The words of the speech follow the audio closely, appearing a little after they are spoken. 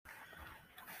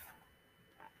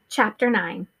Chapter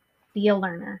 9. Be a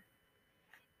learner.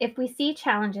 If we see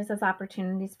challenges as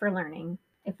opportunities for learning,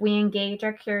 if we engage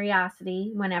our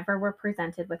curiosity whenever we're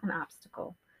presented with an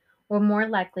obstacle, we're more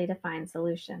likely to find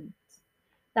solutions.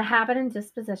 The habit and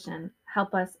disposition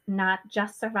help us not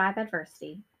just survive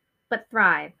adversity, but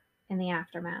thrive in the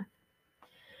aftermath.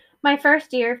 My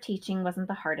first year of teaching wasn't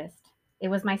the hardest. It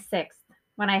was my sixth,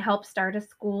 when I helped start a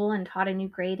school and taught a new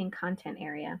grade and content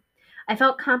area. I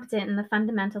felt competent in the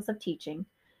fundamentals of teaching,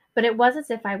 but it was as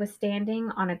if I was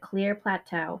standing on a clear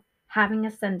plateau, having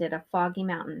ascended a foggy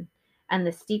mountain, and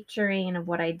the steep terrain of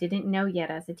what I didn't know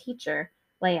yet as a teacher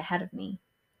lay ahead of me.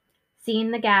 Seeing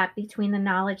the gap between the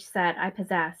knowledge set I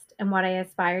possessed and what I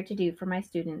aspired to do for my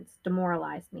students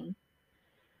demoralized me.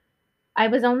 I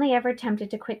was only ever tempted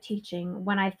to quit teaching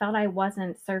when I felt I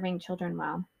wasn't serving children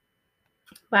well.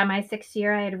 By my sixth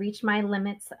year, I had reached my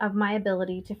limits of my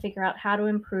ability to figure out how to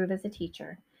improve as a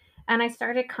teacher, and I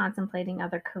started contemplating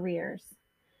other careers.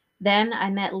 Then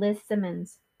I met Liz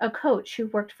Simmons, a coach who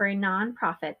worked for a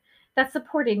nonprofit that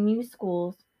supported new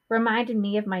schools, reminded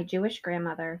me of my Jewish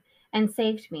grandmother, and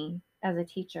saved me as a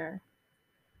teacher.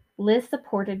 Liz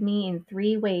supported me in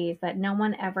three ways that no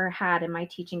one ever had in my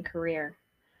teaching career.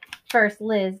 First,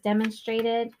 Liz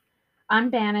demonstrated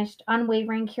unbanished,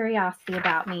 unwavering curiosity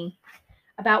about me,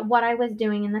 about what I was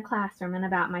doing in the classroom and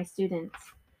about my students.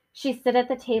 She stood at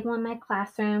the table in my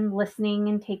classroom, listening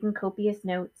and taking copious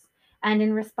notes, and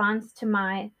in response to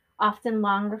my often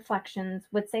long reflections,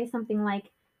 would say something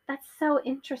like, "That's so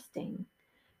interesting."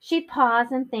 She'd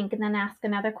pause and think and then ask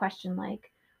another question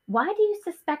like, "Why do you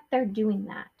suspect they're doing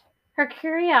that?" Her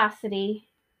curiosity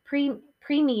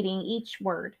pre-meeting each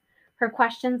word. Her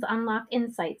questions unlocked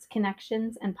insights,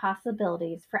 connections, and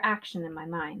possibilities for action in my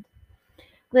mind.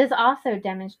 Liz also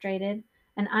demonstrated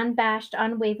an unabashed,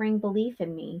 unwavering belief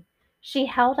in me. She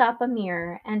held up a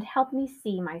mirror and helped me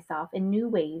see myself in new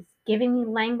ways, giving me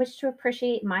language to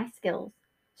appreciate my skills,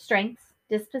 strengths,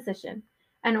 disposition,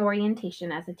 and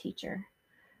orientation as a teacher.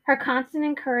 Her constant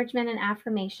encouragement and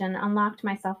affirmation unlocked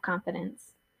my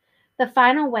self-confidence. The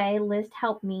final way Liz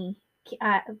helped me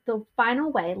the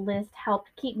final way Liz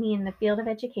helped keep me in the field of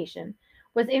education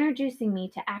was introducing me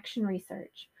to action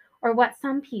research, or what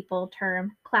some people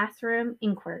term classroom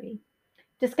inquiry.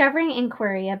 Discovering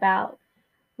inquiry about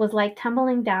was like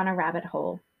tumbling down a rabbit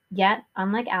hole. Yet,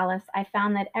 unlike Alice, I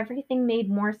found that everything made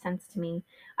more sense to me,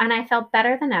 and I felt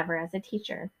better than ever as a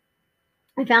teacher.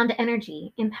 I found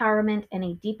energy, empowerment, and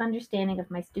a deep understanding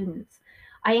of my students.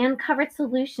 I uncovered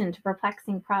solutions to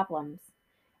perplexing problems.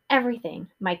 Everything,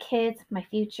 my kids, my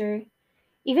future,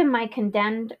 even my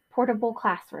condemned portable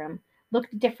classroom,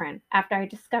 looked different after I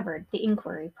discovered the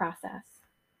inquiry process.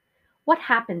 What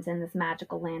happens in this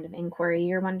magical land of inquiry,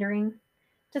 you're wondering?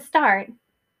 To start,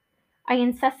 I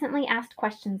incessantly asked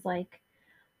questions like,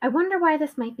 I wonder why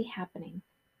this might be happening.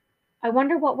 I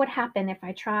wonder what would happen if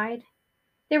I tried.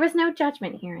 There was no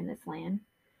judgment here in this land,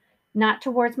 not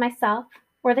towards myself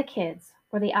or the kids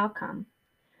or the outcome.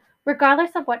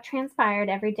 Regardless of what transpired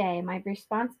every day, my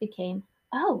response became,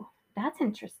 oh, that's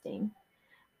interesting.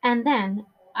 And then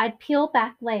I'd peel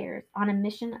back layers on a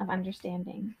mission of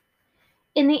understanding.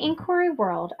 In the inquiry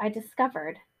world, I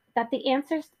discovered that the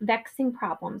answers to vexing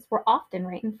problems were often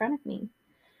right in front of me,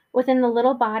 within the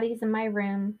little bodies in my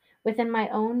room, within my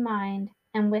own mind,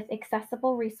 and with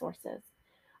accessible resources.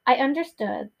 I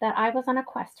understood that I was on a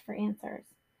quest for answers,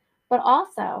 but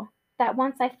also that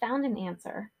once I found an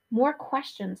answer, more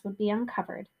questions would be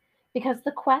uncovered because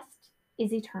the quest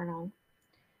is eternal.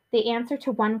 The answer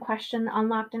to one question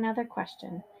unlocked another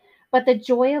question, but the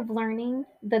joy of learning,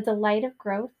 the delight of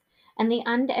growth, and the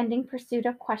unending pursuit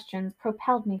of questions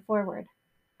propelled me forward.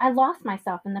 I lost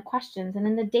myself in the questions and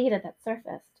in the data that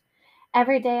surfaced.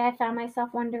 Every day I found myself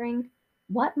wondering,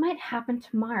 what might happen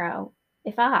tomorrow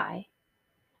if I?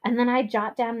 And then I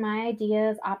jot down my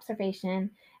ideas, observation,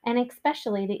 and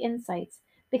especially the insights,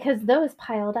 because those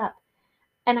piled up.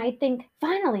 And I think,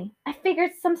 finally, I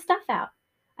figured some stuff out.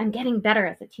 I'm getting better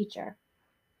as a teacher.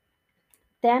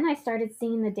 Then I started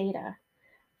seeing the data.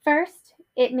 First,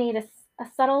 it made a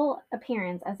subtle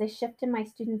appearance as a shift in my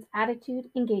students'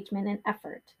 attitude, engagement, and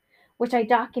effort, which I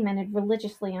documented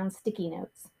religiously on sticky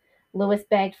notes. Lois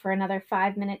begged for another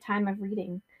 5-minute time of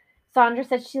reading. Sandra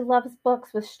said she loves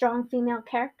books with strong female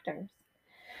characters.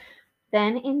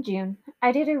 Then in June,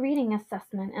 I did a reading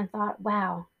assessment and thought,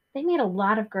 wow, they made a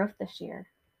lot of growth this year.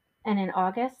 And in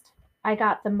August, I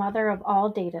got the mother of all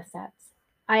data sets.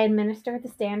 I administered the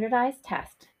standardized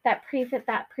test that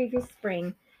previous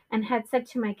spring and had said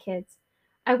to my kids,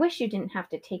 I wish you didn't have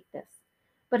to take this,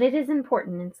 but it is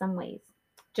important in some ways.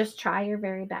 Just try your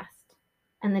very best.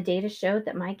 And the data showed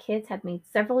that my kids had made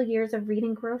several years of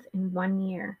reading growth in 1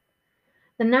 year.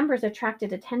 The numbers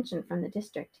attracted attention from the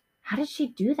district. How did she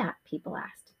do that? People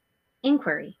asked.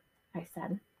 Inquiry, I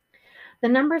said. The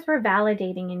numbers were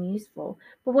validating and useful,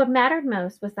 but what mattered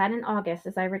most was that in August,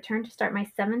 as I returned to start my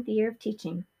 7th year of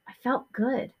teaching, I felt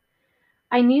good.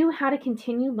 I knew how to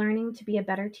continue learning to be a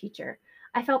better teacher.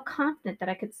 I felt confident that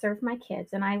I could serve my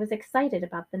kids, and I was excited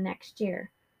about the next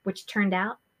year, which turned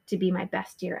out to be my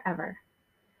best year ever.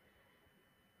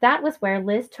 That was where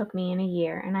Liz took me in a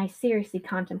year, and I seriously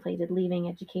contemplated leaving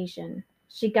education.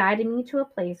 She guided me to a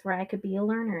place where I could be a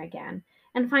learner again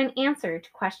and find answer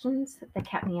to questions that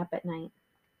kept me up at night.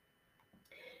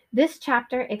 This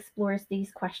chapter explores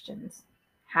these questions.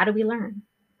 How do we learn?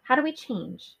 How do we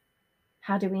change?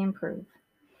 How do we improve?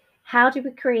 How do we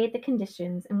create the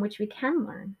conditions in which we can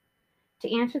learn?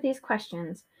 To answer these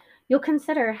questions, you'll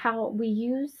consider how we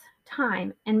use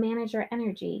time and manage our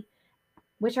energy,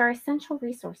 which are essential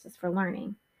resources for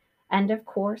learning. And of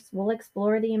course, we'll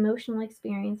explore the emotional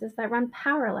experiences that run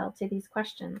parallel to these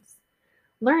questions.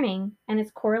 Learning and its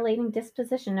correlating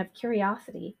disposition of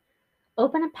curiosity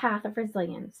open a path of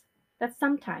resilience that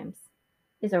sometimes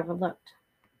is overlooked.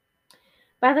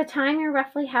 By the time you're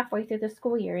roughly halfway through the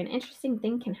school year, an interesting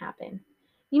thing can happen.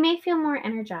 You may feel more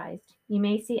energized. You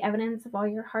may see evidence of all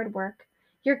your hard work.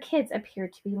 Your kids appear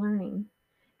to be learning.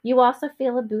 You also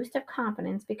feel a boost of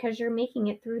confidence because you're making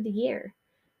it through the year.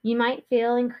 You might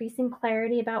feel increasing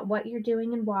clarity about what you're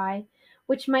doing and why,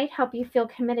 which might help you feel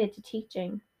committed to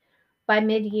teaching. By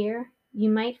mid year, you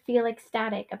might feel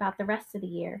ecstatic about the rest of the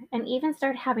year and even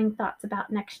start having thoughts about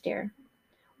next year,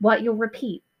 what you'll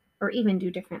repeat or even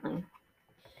do differently.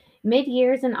 Mid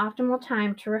year is an optimal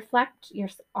time to reflect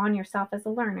on yourself as a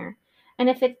learner. And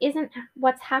if it isn't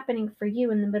what's happening for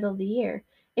you in the middle of the year,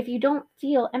 if you don't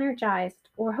feel energized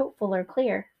or hopeful or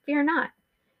clear, fear not.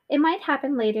 It might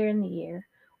happen later in the year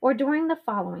or during the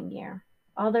following year.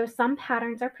 Although some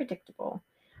patterns are predictable,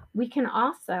 we can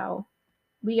also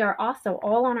we are also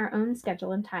all on our own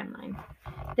schedule and timeline.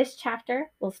 This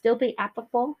chapter will still be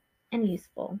applicable and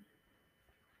useful.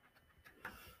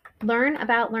 Learn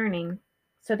about learning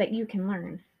so that you can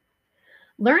learn.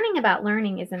 Learning about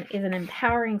learning is an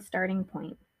empowering starting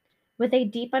point. With a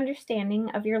deep understanding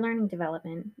of your learning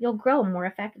development, you'll grow more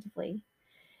effectively.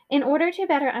 In order to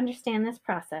better understand this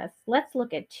process, let's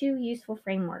look at two useful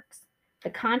frameworks: the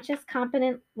conscious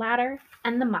competent ladder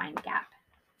and the mind gap.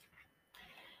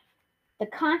 The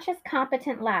conscious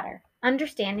competent ladder,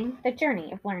 understanding the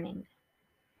journey of learning.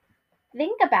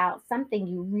 Think about something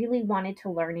you really wanted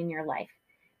to learn in your life,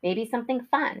 maybe something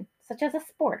fun, such as a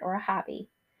sport or a hobby.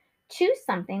 Choose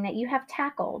something that you have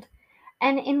tackled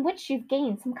and in which you've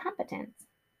gained some competence.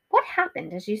 What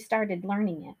happened as you started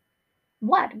learning it?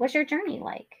 What was your journey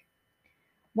like?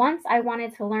 Once I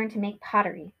wanted to learn to make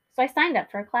pottery, so I signed up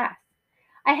for a class.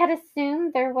 I had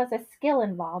assumed there was a skill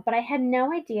involved, but I had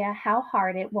no idea how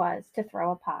hard it was to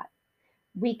throw a pot.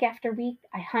 Week after week,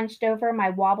 I hunched over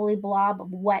my wobbly blob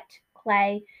of wet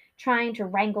clay, trying to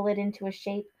wrangle it into a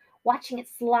shape, watching it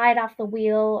slide off the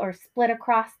wheel or split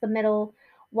across the middle,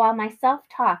 while my self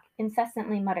talk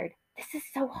incessantly muttered, "This is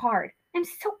so hard. I'm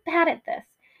so bad at this.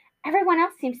 Everyone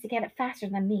else seems to get it faster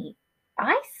than me.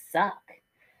 I suck."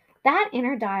 That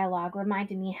inner dialogue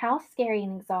reminded me how scary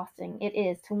and exhausting it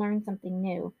is to learn something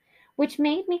new, which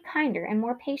made me kinder and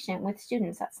more patient with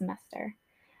students that semester.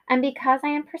 And because I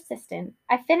am persistent,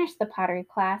 I finished the pottery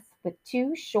class with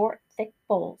two short, thick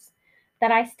bowls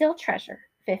that I still treasure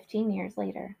 15 years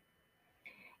later.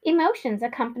 Emotions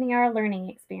accompany our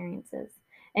learning experiences.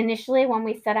 Initially, when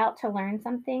we set out to learn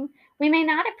something, we may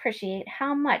not appreciate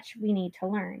how much we need to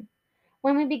learn.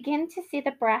 When we begin to see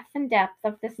the breadth and depth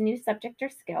of this new subject or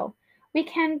skill, we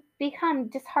can become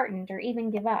disheartened or even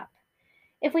give up.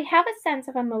 If we have a sense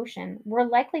of emotion we're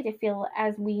likely to feel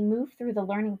as we move through the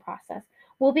learning process,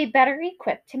 we'll be better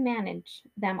equipped to manage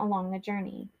them along the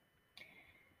journey.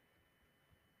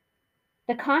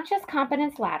 The Conscious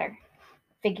Competence Ladder,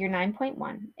 Figure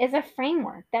 9.1, is a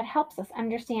framework that helps us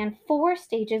understand 4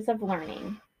 stages of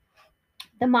learning.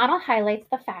 The model highlights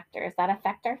the factors that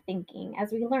affect our thinking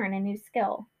as we learn a new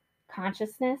skill: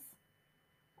 consciousness,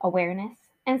 awareness,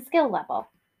 and skill level,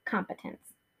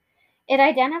 competence. It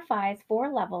identifies 4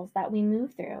 levels that we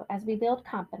move through as we build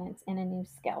competence in a new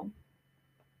skill.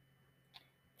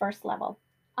 First level,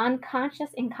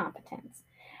 unconscious incompetence.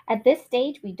 At this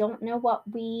stage, we don't know what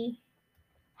we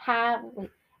have.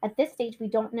 At this stage, we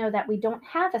don't know that we don't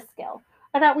have a skill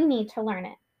or that we need to learn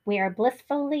it. We are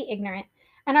blissfully ignorant,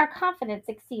 and our confidence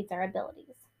exceeds our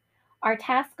abilities. Our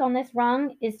task on this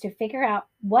rung is to figure out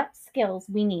what skills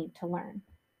we need to learn.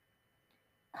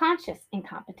 Conscious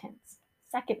incompetence,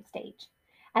 second stage.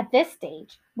 At this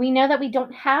stage, we know that we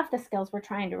don't have the skills we're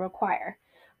trying to acquire.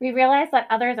 We realize that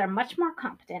others are much more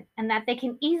competent and that they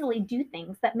can easily do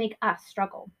things that make us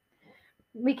struggle.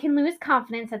 We can lose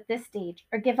confidence at this stage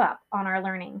or give up on our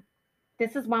learning.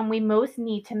 This is when we most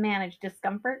need to manage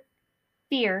discomfort,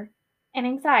 fear, and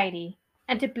anxiety,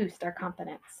 and to boost our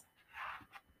confidence.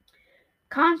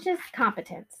 Conscious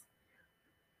competence,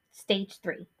 stage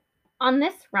 3. On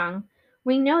this rung,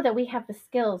 we know that we have the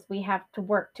skills we have to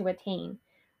work to attain.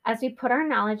 As we put our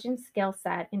knowledge and skill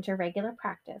set into regular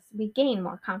practice, we gain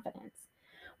more confidence.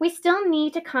 We still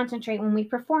need to concentrate when we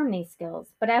perform these skills,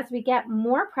 but as we get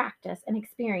more practice and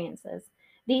experiences,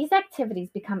 these activities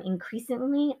become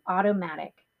increasingly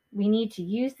automatic. We need to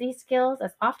use these skills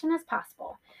as often as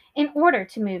possible in order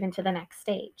to move into the next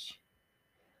stage.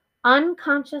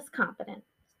 Unconscious competence,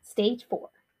 stage 4.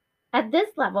 At this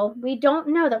level, we don't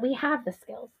know that we have the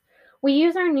skills. We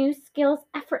use our new skills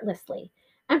effortlessly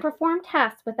and perform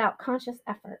tasks without conscious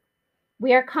effort.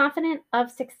 We are confident of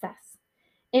success.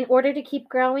 In order to keep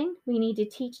growing, we need to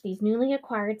teach these newly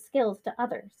acquired skills to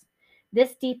others.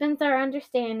 This deepens our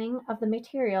understanding of the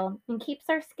material and keeps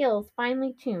our skills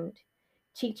finely tuned.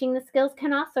 Teaching the skills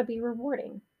can also be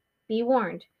rewarding. Be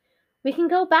warned, we can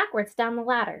go backwards down the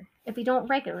ladder if we don't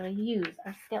regularly use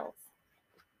our skills.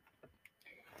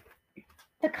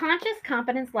 The conscious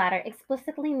competence ladder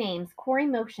explicitly names core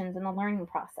emotions in the learning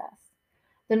process.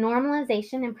 The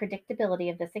normalization and predictability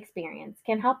of this experience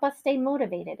can help us stay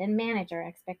motivated and manage our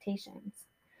expectations.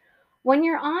 When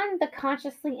you're on the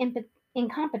consciously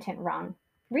incompetent rung,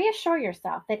 reassure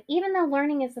yourself that even though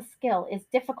learning as a skill is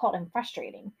difficult and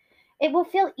frustrating, it will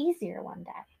feel easier one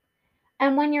day.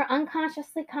 And when you're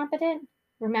unconsciously competent,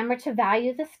 remember to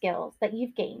value the skills that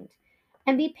you've gained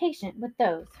and be patient with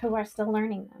those who are still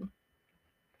learning them.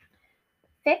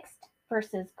 Fixed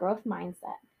versus growth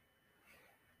mindset.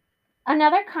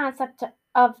 Another concept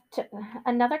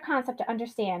another concept to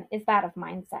understand is that of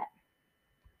mindset.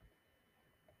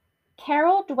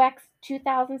 Carol Dweck's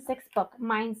 2006 book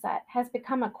Mindset has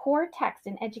become a core text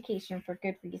in education for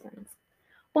good reasons.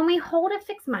 When we hold a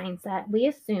fixed mindset, we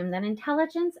assume that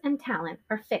intelligence and talent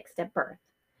are fixed at birth.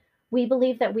 We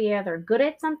believe that we are either good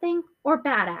at something or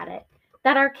bad at it,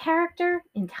 that our character,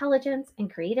 intelligence,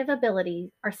 and creative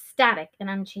abilities are static and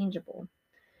unchangeable.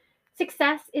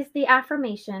 Success is the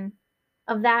affirmation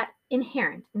of that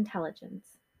inherent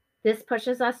intelligence. This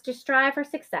pushes us to strive for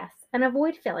success and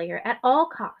avoid failure at all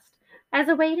costs as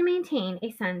a way to maintain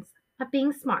a sense of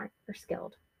being smart or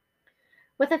skilled.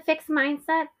 With a fixed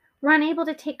mindset, we're unable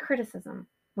to take criticism,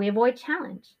 we avoid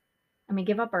challenge, and we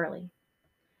give up early.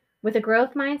 With a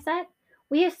growth mindset,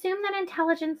 we assume that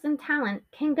intelligence and talent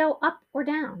can go up or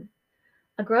down.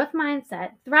 A growth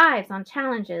mindset thrives on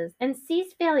challenges and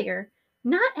sees failure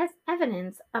not as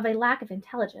evidence of a lack of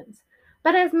intelligence,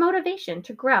 but as motivation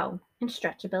to grow and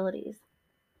stretch abilities.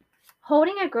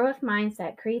 Holding a growth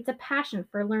mindset creates a passion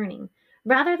for learning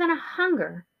rather than a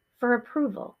hunger for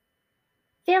approval.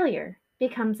 Failure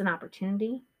becomes an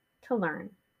opportunity to learn.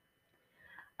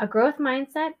 A growth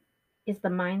mindset is the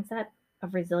mindset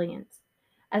of resilience.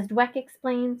 As Dweck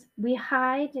explains, we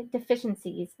hide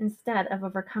deficiencies instead of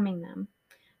overcoming them.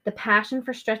 The passion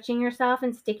for stretching yourself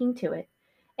and sticking to it,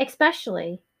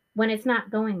 especially when it's not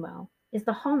going well, is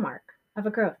the hallmark of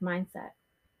a growth mindset.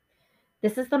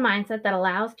 This is the mindset that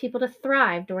allows people to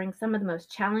thrive during some of the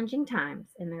most challenging times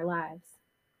in their lives.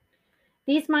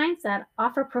 These mindsets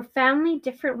offer profoundly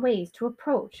different ways to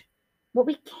approach what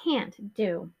we can't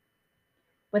do.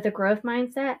 With a growth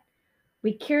mindset,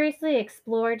 we curiously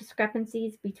explore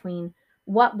discrepancies between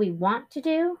what we want to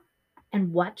do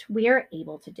and what we are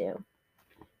able to do.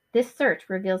 This search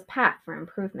reveals path for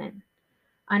improvement.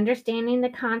 Understanding the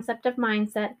concept of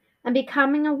mindset and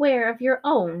becoming aware of your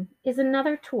own is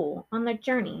another tool on the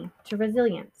journey to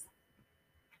resilience.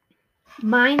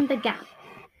 Mind the gap.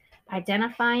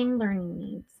 Identifying learning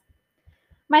needs.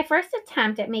 My first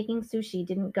attempt at making sushi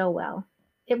didn't go well.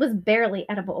 It was barely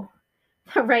edible.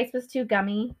 The rice was too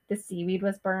gummy, the seaweed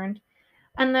was burned,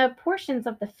 and the portions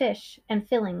of the fish and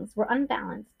fillings were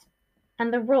unbalanced,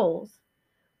 and the rolls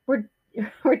were,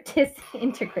 were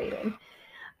disintegrated.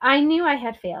 I knew I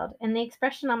had failed, and the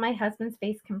expression on my husband's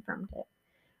face confirmed it.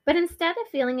 But instead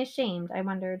of feeling ashamed, I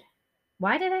wondered,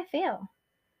 why did I fail?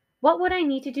 What would I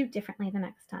need to do differently the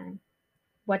next time?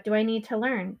 What do I need to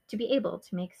learn to be able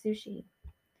to make sushi?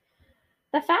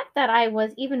 The fact that I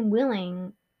was even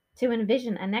willing to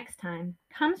envision a next time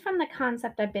comes from the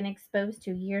concept I've been exposed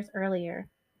to years earlier.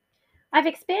 I've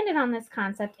expanded on this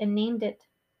concept and named it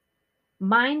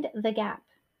Mind the Gap.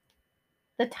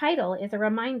 The title is a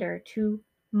reminder to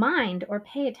mind or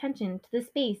pay attention to the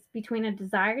space between a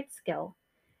desired skill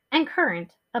and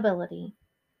current ability.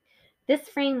 This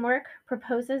framework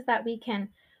proposes that we can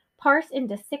parse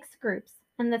into 6 groups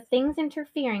and the things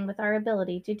interfering with our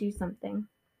ability to do something.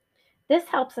 This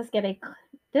helps us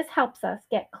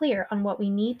get clear on what we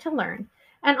need to learn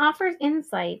and offers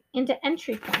insight into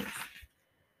entry points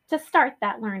to start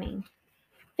that learning.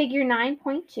 Figure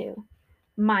 9.2,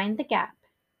 Mind the Gap,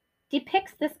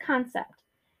 depicts this concept,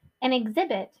 and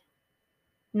Exhibit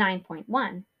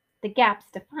 9.1, The Gaps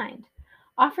Defined,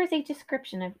 offers a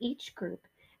description of each group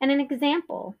and an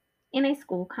example in a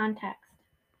school context.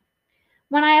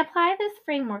 When I apply this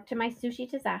framework to my sushi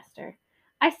disaster,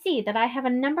 I see that I have a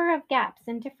number of gaps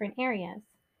in different areas.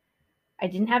 I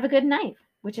didn't have a good knife,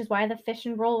 which is why the fish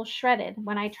and rolls shredded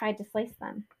when I tried to slice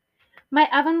them. My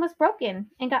oven was broken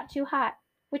and got too hot,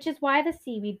 which is why the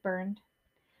seaweed burned.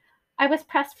 I was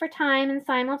pressed for time and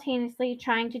simultaneously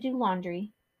trying to do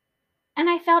laundry, and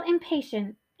I felt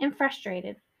impatient and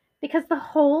frustrated because the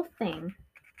whole thing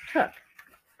took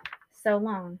so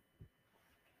long.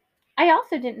 I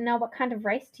also didn't know what kind of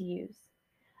rice to use.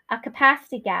 A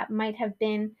capacity gap might have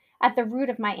been at the root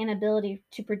of my inability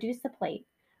to produce a plate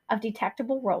of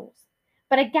detectable rolls,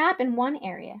 but a gap in one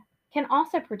area can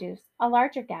also produce a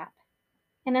larger gap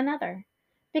in another.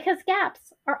 Because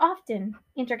gaps are often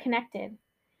interconnected,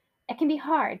 it can be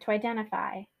hard to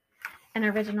identify an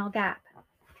original gap.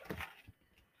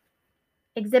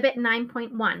 Exhibit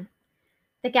 9.1,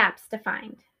 The Gaps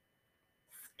Defined.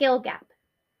 Skill gap.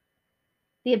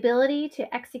 The ability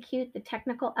to execute the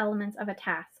technical elements of a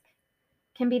task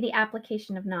can be the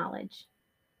application of knowledge.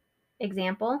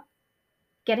 Example,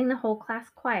 getting the whole class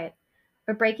quiet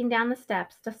or breaking down the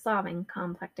steps to solving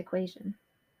complex equation.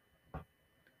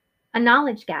 A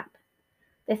knowledge gap,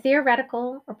 the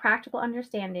theoretical or practical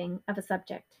understanding of a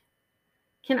subject,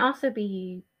 can also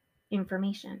be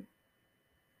information.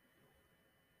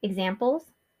 Examples,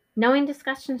 knowing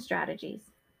discussion strategies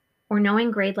or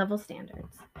knowing grade level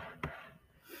standards.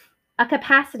 A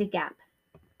capacity gap,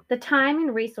 the time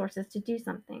and resources to do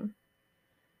something,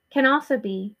 can also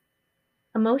be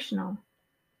emotional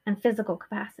and physical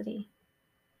capacity.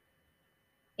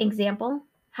 Example,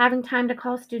 having time to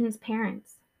call students'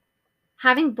 parents,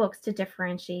 having books to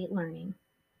differentiate learning.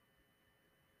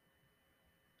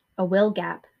 A will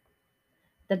gap,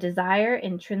 the desire,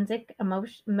 intrinsic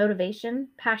motivation,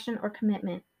 passion, or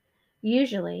commitment,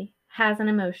 usually has an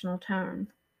emotional tone.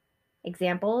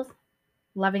 Examples,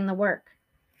 loving the work,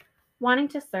 wanting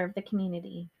to serve the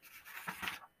community.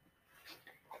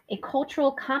 A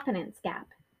cultural competence gap,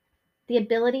 the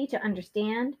ability to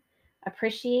understand,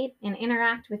 appreciate, and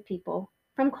interact with people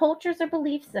from cultures or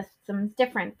belief systems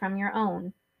different from your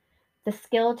own. The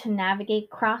skill to navigate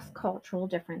cross-cultural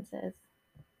differences.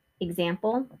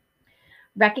 Example,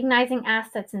 recognizing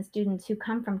assets in students who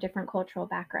come from different cultural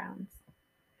backgrounds.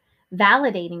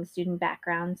 Validating student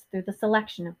backgrounds through the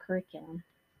selection of curriculum.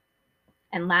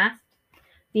 And last,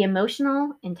 the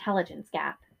emotional intelligence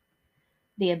gap,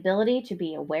 the ability to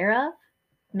be aware of,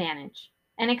 manage,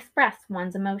 and express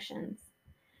one's emotions,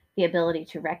 the ability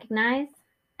to recognize,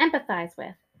 empathize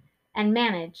with, and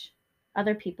manage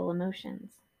other people's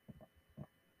emotions.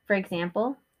 For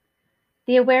example,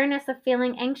 the awareness of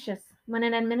feeling anxious when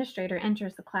an administrator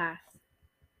enters the class,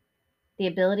 the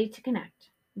ability to connect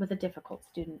with a difficult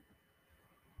student.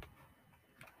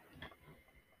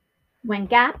 When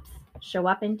gaps show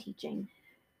up in teaching.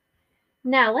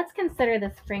 Now let's consider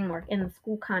this framework in the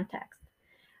school context.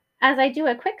 As I do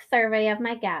a quick survey of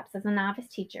my gaps as a novice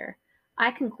teacher, I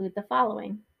conclude the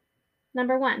following.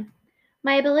 Number 1,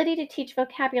 my ability to teach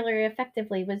vocabulary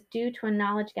effectively was due to a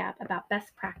knowledge gap about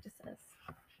best practices.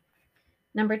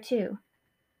 Number 2,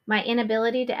 my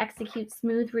inability to execute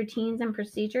smooth routines and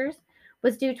procedures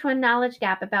was due to a knowledge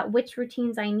gap about which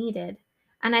routines I needed,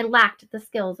 and I lacked the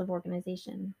skills of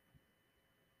organization.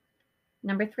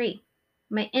 Number 3,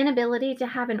 my inability to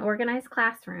have an organized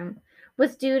classroom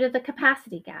was due to the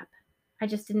capacity gap. I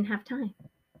just didn't have time.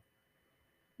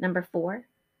 Number 4,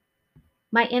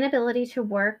 my inability to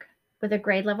work with a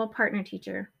grade level partner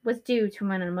teacher was due to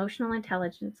an emotional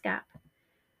intelligence gap.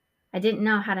 I didn't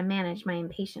know how to manage my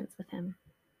impatience with him.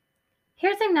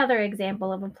 Here's another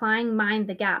example of applying Mind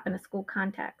the Gap in a school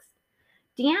context.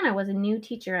 Deanna was a new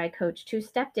teacher I coached who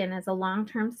stepped in as a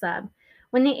long-term sub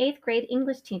when the 8th grade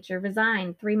English teacher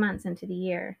resigned 3 months into the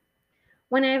year.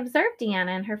 When I observed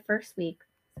Deanna in her first week,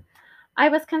 I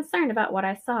was concerned about what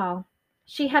I saw.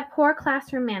 She had poor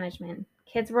classroom management.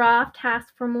 Kids were off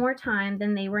task for more time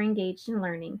than they were engaged in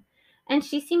learning, and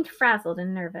she seemed frazzled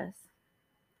and nervous.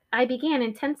 I began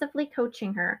intensively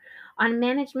coaching her on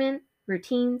management,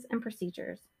 routines, and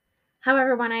procedures.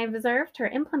 However, when I observed her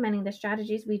implementing the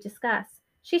strategies we discussed,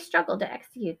 she struggled to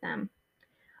execute them.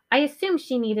 I assumed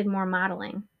she needed more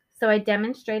modeling, so I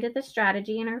demonstrated the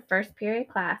strategy in her first period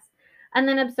class and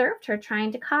then observed her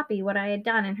trying to copy what I had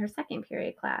done in her second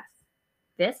period class.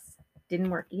 This didn't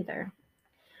work either.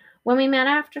 When we met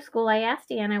after school, I asked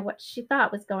Deanna what she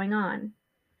thought was going on.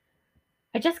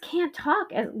 I just can't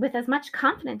talk with as much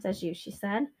confidence as you, she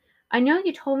said. I know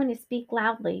you told me to speak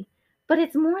loudly, but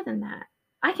it's more than that.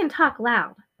 I can talk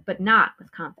loud, but not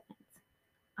with confidence.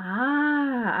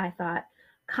 Ah, I thought,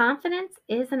 confidence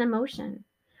is an emotion.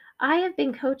 I have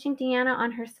been coaching Deanna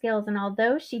on her skills, and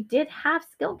although she did have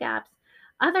skill gaps,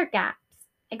 other gaps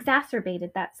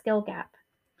exacerbated that skill gap.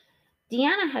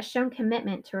 Deanna has shown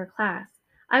commitment to her class.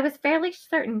 I was fairly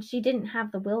certain she didn't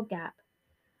have the will gap.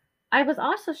 I was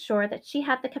also sure that she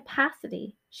had the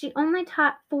capacity. She only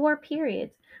taught 4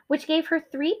 periods, which gave her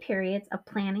 3 periods of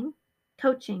planning,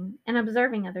 coaching, and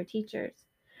observing other teachers.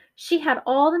 She had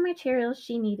all the materials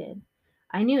she needed.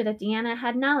 I knew that Deanna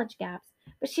had knowledge gaps,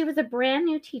 but she was a brand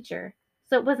new teacher,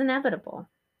 so it was inevitable.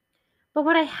 But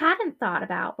what I hadn't thought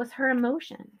about was her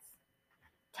emotions.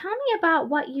 Tell me about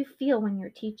what you feel when you're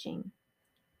teaching.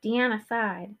 Deanna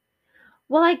sighed.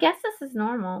 Well, I guess this is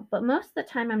normal, but most of the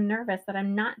time I'm nervous that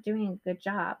I'm not doing a good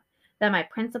job, that my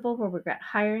principal will regret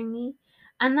hiring me,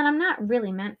 and that I'm not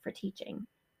really meant for teaching.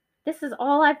 This is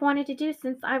all I've wanted to do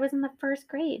since I was in the first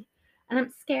grade, and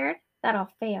I'm scared that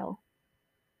I'll fail.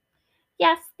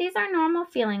 Yes, these are normal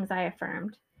feelings, I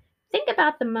affirmed. Think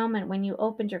about the moment when you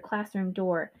opened your classroom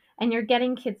door and you're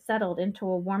getting kids settled into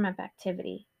a warm up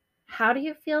activity. How do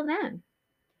you feel then?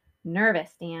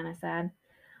 Nervous, Deanna said.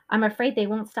 I'm afraid they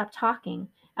won't stop talking,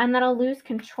 and that I'll lose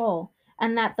control,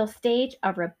 and that they'll stage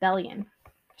a rebellion.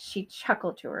 She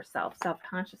chuckled to herself self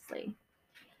consciously.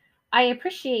 I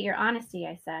appreciate your honesty,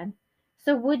 I said.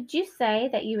 So, would you say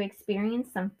that you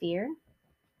experienced some fear?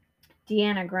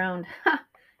 Deanna groaned. Ha!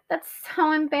 That's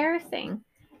so embarrassing.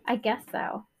 I guess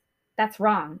so. That's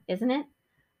wrong, isn't it?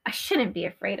 I shouldn't be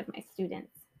afraid of my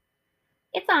students.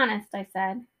 It's honest, I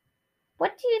said.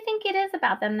 What do you think it is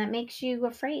about them that makes you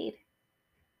afraid?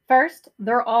 First,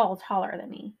 they're all taller than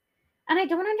me. And I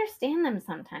don't understand them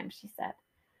sometimes, she said.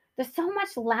 They're so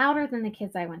much louder than the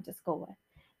kids I went to school with.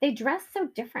 They dress so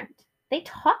different. They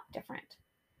talk different.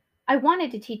 I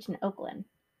wanted to teach in Oakland,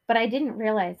 but I didn't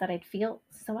realize that I'd feel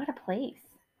so out of place.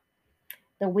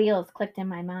 The wheels clicked in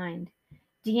my mind.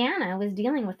 Deanna was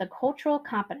dealing with a cultural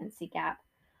competency gap.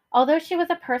 Although she was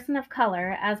a person of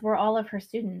color, as were all of her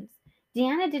students,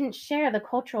 Deanna didn't share the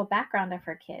cultural background of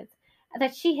her kids,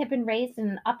 that she had been raised in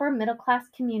an upper middle class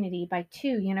community by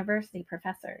 2 university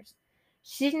professors.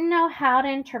 She didn't know how to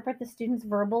interpret the students'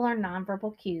 verbal or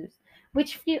nonverbal cues,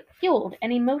 which fueled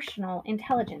an emotional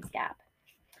intelligence gap.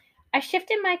 I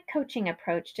shifted my coaching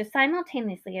approach to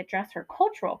simultaneously address her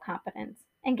cultural competence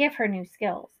and give her new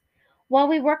skills. While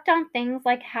we worked on things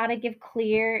like how to give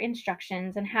clear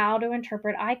instructions and how to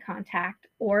interpret eye contact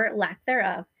or lack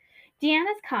thereof,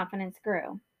 Deanna's confidence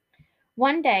grew.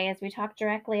 One day, as we talked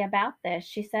directly about this,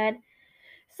 she said,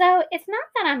 So it's not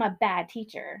that I'm a bad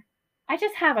teacher. I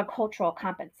just have a cultural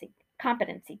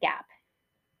competency gap.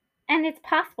 And it's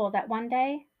possible that one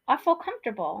day I'll feel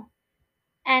comfortable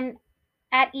and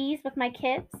at ease with my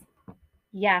kids.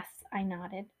 Yes, I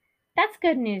nodded. That's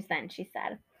good news then, she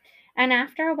said. And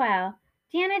after a while,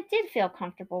 Deanna did feel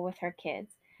comfortable with her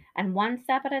kids, and one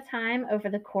step at a time over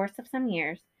the course of some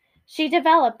years, she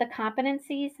developed the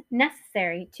competencies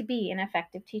necessary to be an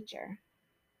effective teacher.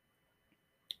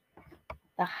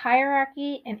 The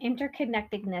hierarchy and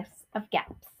interconnectedness of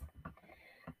gaps.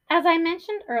 As I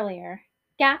mentioned earlier,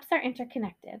 gaps are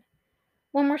interconnected.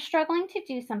 When we're struggling to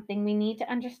do something, we need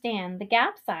to understand the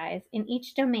gap size in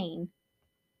each domain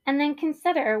and then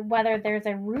consider whether there's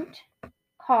a root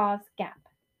cause gap.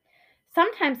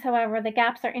 Sometimes, however, the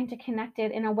gaps are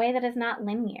interconnected in a way that is not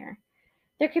linear.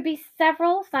 There could be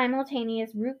several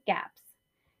simultaneous root gaps.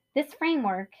 This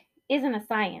framework isn't a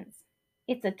science,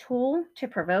 it's a tool to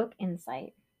provoke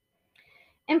insight.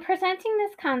 In presenting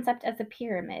this concept as a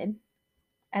pyramid,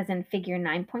 as in figure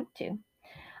 9.2,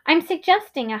 I'm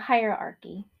suggesting a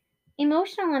hierarchy.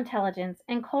 Emotional intelligence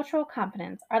and cultural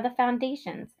competence are the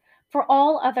foundations for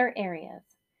all other areas.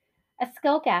 A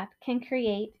skill gap can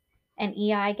create an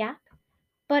EI gap,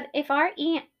 but if our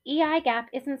EI gap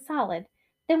isn't solid,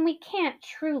 then we can't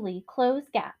truly close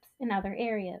gaps in other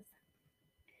areas.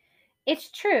 It's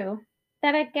true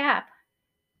that a gap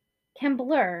can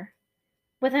blur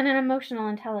within an emotional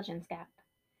intelligence gap.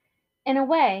 In a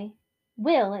way,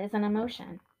 will is an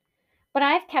emotion, but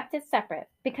I've kept it separate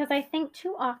because I think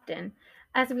too often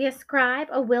as we ascribe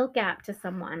a will gap to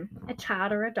someone, a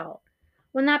child or adult,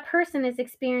 when that person is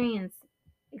experiencing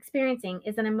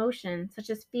is an emotion such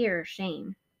as fear or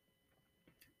shame.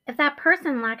 If that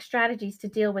person lacks strategies to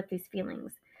deal with these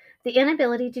feelings, the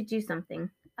inability to do something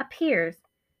appears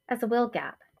as a will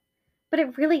gap, but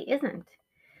it really isn't.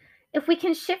 If we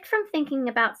can shift from thinking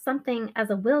about something as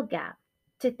a will gap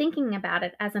to thinking about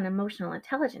it as an emotional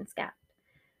intelligence gap,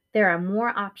 there are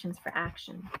more options for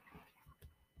action.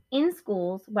 In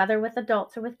schools, whether with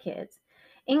adults or with kids,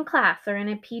 in class or in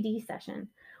a PD session,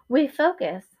 we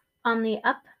focus on the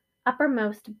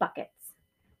uppermost buckets: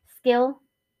 skill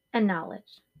and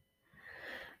knowledge.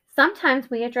 Sometimes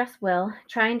we address will,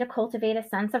 trying to cultivate a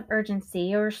sense of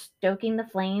urgency or stoking the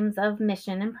flames of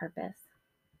mission and purpose.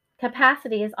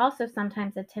 Capacity is also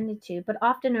sometimes attended to, but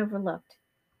often overlooked,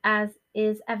 as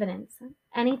is evidence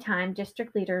anytime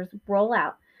district leaders roll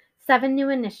out 7 new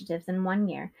initiatives in one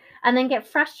year and then get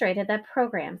frustrated that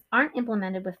programs aren't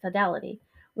implemented with fidelity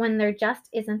when there just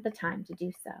isn't the time to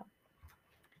do so.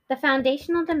 The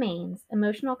foundational domains,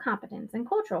 emotional competence and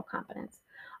cultural competence,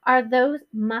 are those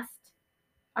must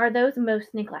are those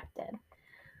most neglected.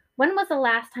 When was the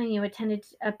last time you attended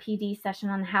a PD session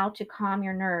on how to calm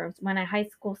your nerves when a high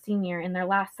school senior in their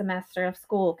last semester of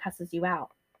school cusses you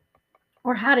out?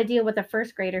 Or how to deal with a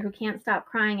first grader who can't stop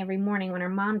crying every morning when her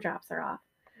mom drops her off?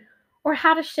 Or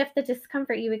how to shift the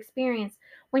discomfort you experience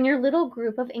when your little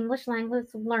group of English language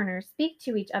learners speak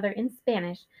to each other in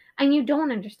Spanish and you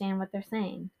don't understand what they're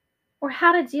saying? Or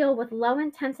how to deal with low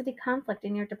intensity conflict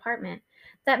in your department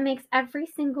that makes every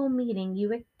single meeting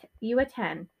you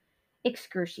attend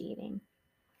excruciating.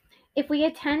 If we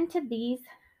attend to these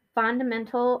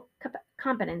fundamental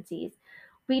competencies,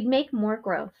 we'd make more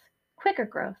growth, quicker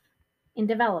growth, in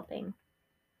developing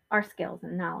our skills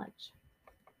and knowledge.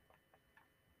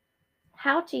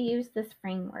 How to use this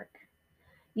framework.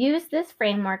 Use this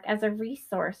framework as a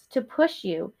resource to push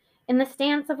you in the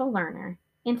stance of a learner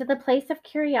into the place of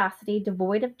curiosity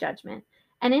devoid of judgment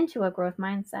and into a growth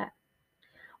mindset.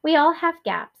 We all have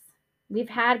gaps. We've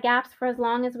had gaps for as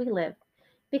long as we live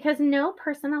because no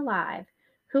person alive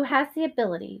who has the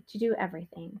ability to do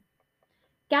everything.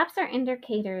 Gaps are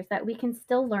indicators that we can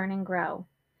still learn and grow.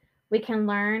 We can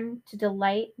learn to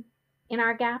delight in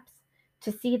our gaps,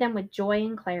 to see them with joy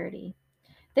and clarity.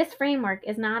 This framework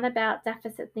is not about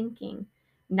deficit thinking,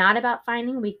 not about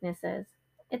finding weaknesses.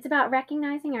 It's about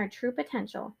recognizing our true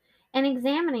potential and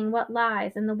examining what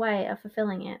lies in the way of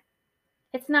fulfilling it.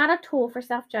 It's not a tool for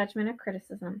self judgment or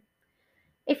criticism.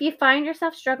 If you find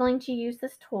yourself struggling to use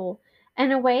this tool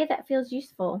in a way that feels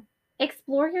useful,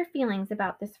 explore your feelings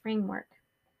about this framework.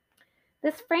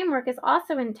 This framework is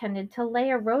also intended to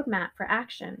lay a roadmap for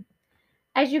action.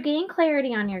 As you gain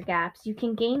clarity on your gaps, you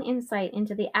can gain insight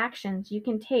into the actions you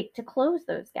can take to close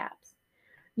those gaps.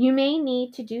 You may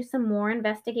need to do some more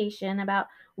investigation about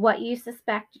what you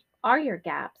suspect are your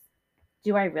gaps.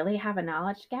 Do I really have a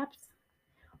knowledge gaps?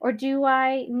 Or do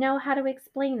I know how to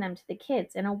explain them to the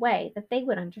kids in a way that they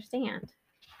would understand?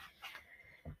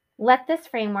 Let this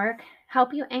framework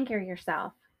help you anchor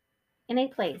yourself in a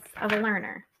place of a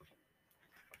learner.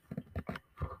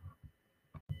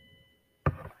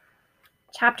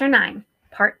 Chapter 9,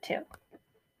 Part 2.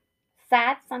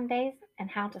 Sad Sundays and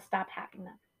How to Stop Having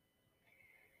Them.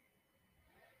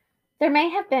 There may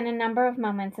have been a number of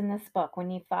moments in this book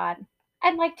when you thought,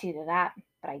 I'd like to do that,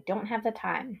 but I don't have the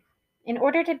time. In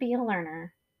order to be a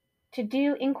learner, to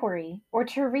do inquiry, or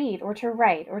to read, or to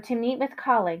write, or to meet with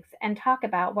colleagues and talk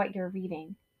about what you're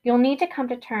reading, you'll need to come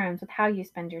to terms with how you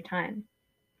spend your time.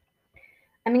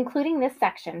 I'm including this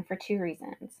section for 2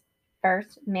 reasons.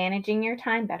 First, managing your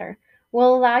time better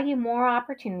will allow you more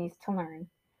opportunities to learn.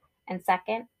 And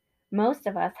second, most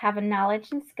of us have a knowledge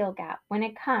and skill gap when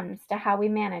it comes to how we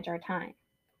manage our time.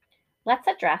 Let's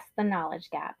address the knowledge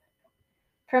gap.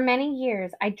 For many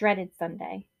years, I dreaded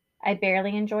Sunday. I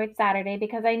barely enjoyed Saturday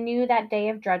because I knew that day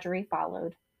of drudgery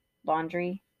followed: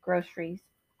 laundry, groceries,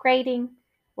 grading,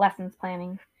 lessons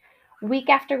planning. Week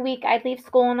after week, I'd leave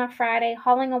school on a Friday,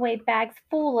 hauling away bags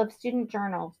full of student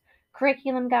journals,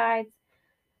 curriculum guides,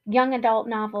 young adult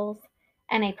novels,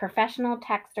 and a professional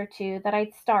text or two that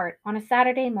I'd start on a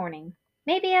Saturday morning,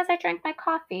 maybe as I drank my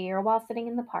coffee or while sitting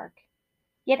in the park.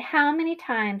 Yet how many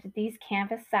times did these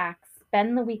canvas sacks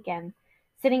spend the weekend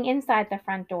sitting inside the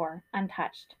front door,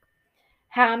 untouched?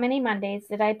 How many Mondays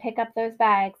did I pick up those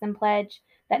bags and pledge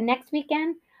that next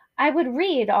weekend I would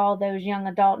read all those young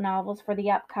adult novels for the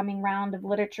upcoming round of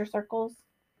literature circles?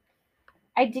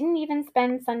 I didn't even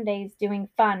spend Sundays doing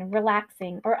fun,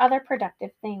 relaxing, or other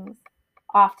productive things.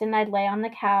 Often I'd lay on the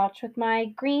couch with my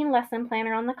green lesson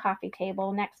planner on the coffee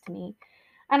table next to me,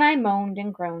 and I moaned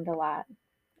and groaned a lot,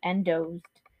 and dozed.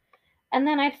 And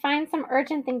then I'd find some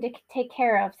urgent thing to take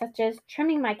care of, such as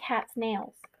trimming my cat's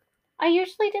nails. I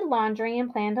usually did laundry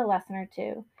and planned a lesson or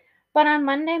two, but on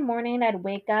Monday morning I'd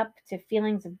wake up to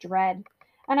feelings of dread,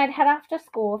 and I'd head off to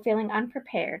school feeling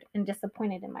unprepared and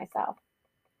disappointed in myself.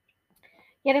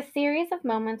 Yet a series of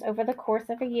moments over the course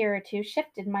of a year or two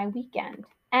shifted my weekend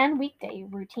and weekday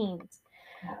routines.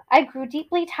 I grew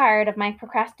deeply tired of my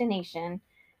procrastination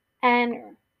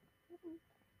and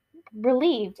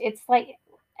relieved it's like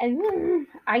and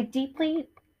I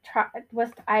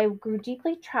grew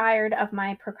deeply tired of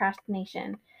my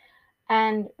procrastination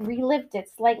and relived it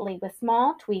slightly with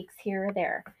small tweaks here or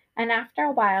there. And after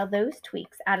a while, those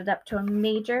tweaks added up to a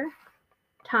major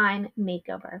time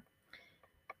makeover.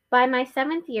 By my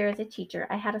 7th year as a teacher,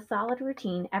 I had a solid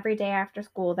routine every day after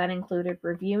school that included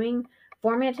reviewing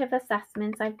formative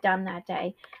assessments I've done that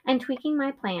day and tweaking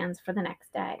my plans for the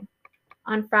next day.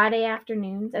 On Friday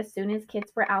afternoons, as soon as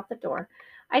kids were out the door,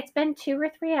 I'd spend 2 or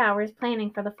 3 hours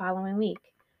planning for the following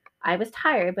week. I was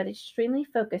tired but extremely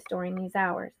focused during these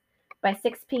hours. By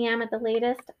 6 p.m. at the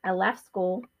latest, I left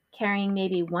school carrying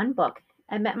maybe one book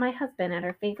and met my husband at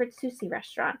our favorite sushi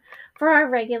restaurant for our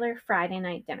regular Friday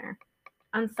night dinner.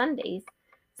 On Sundays,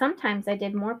 sometimes I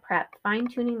did more prep, fine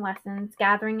tuning lessons,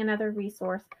 gathering another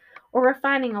resource, or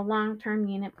refining a long term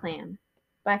unit plan.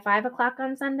 By 5 o'clock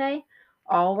on Sunday,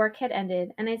 all work had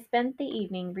ended, and I spent the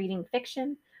evening reading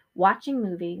fiction, watching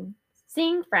movies,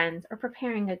 seeing friends, or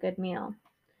preparing a good meal.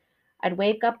 I'd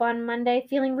wake up on Monday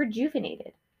feeling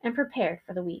rejuvenated and prepared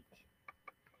for the week.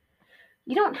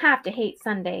 You don't have to hate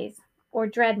Sundays, or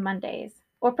dread Mondays,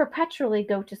 or perpetually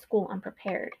go to school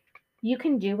unprepared. You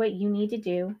can do what you need to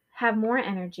do, have more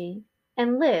energy,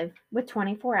 and live with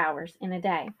 24 hours in a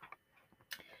day.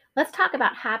 Let's talk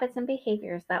about habits and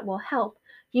behaviors that will help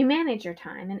you manage your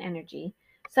time and energy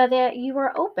so that you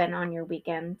are open on your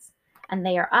weekends and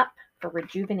they are up for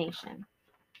rejuvenation.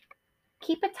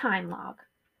 Keep a time log.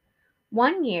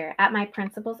 One year, at my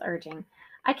principal's urging,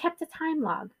 I kept a time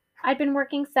log. I'd been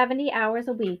working 70 hours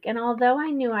a week, and although I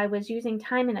knew I was using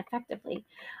time ineffectively,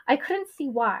 I couldn't see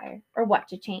why or what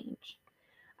to change.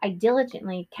 I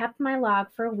diligently kept my log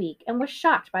for a week and was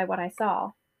shocked by what I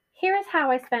saw. Here is how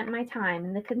I spent my time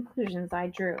and the conclusions I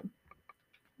drew.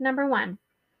 Number one,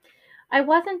 I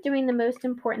wasn't doing the most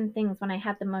important things when I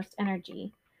had the most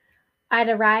energy. I'd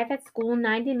arrive at school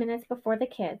 90 minutes before the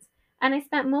kids, and I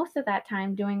spent most of that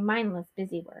time doing mindless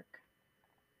busy work.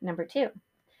 Number two,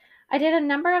 I did a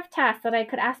number of tasks that I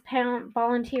could ask parent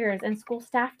volunteers and school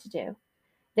staff to do.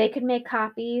 They could make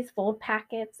copies, fold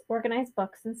packets, organize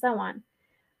books, and so on.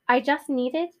 I just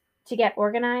needed to get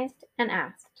organized and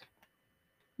asked.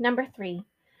 Number three,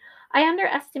 I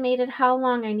underestimated how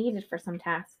long I needed for some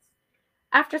tasks.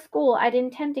 After school, I'd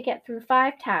intend to get through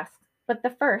 5 tasks, but the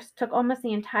first took almost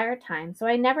the entire time, so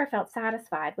I never felt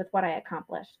satisfied with what I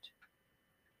accomplished.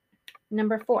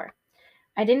 Number four,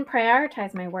 I didn't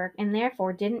prioritize my work and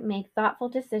therefore didn't make thoughtful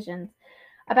decisions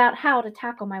about how to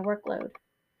tackle my workload.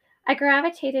 I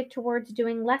gravitated towards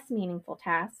doing less meaningful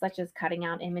tasks, such as cutting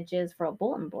out images for a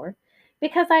bulletin board,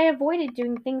 because I avoided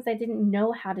doing things I didn't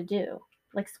know how to do,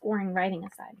 like scoring writing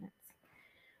assignments.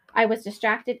 I was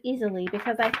distracted easily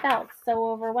because I felt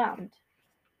so overwhelmed.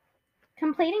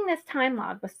 Completing this time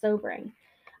log was sobering.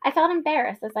 I felt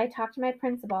embarrassed as I talked to my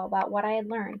principal about what I had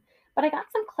learned, but I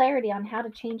got some clarity on how to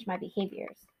change my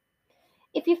behaviors.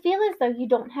 If you feel as though you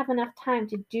don't have enough time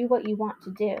to do what you want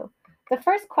to do, the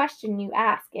first question you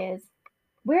ask is,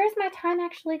 where is my time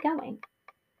actually going?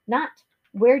 Not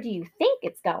where do you think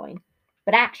it's going,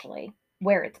 but actually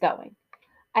where it's going.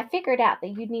 I figured out that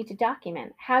you'd need to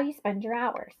document how you spend your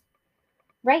hours.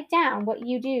 Write down what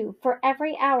you do for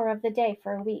every hour of the day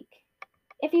for a week.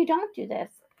 If you don't do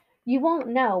this, you won't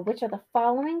know which of the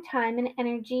following time and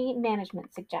energy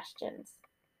management suggestions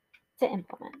to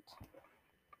implement.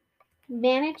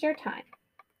 Manage your time.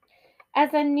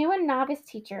 As a new and novice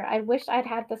teacher, I wish I'd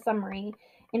had the summary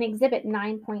in Exhibit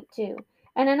 9.2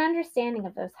 and an understanding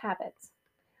of those habits.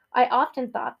 I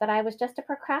often thought that I was just a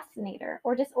procrastinator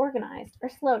or disorganized or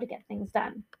slow to get things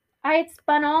done. I had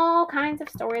spun all kinds of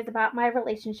stories about my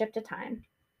relationship to time.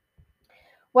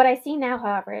 What I see now,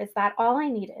 however, is that all I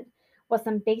needed was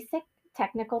some basic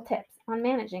technical tips on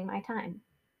managing my time.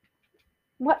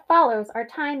 What follows are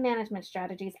time management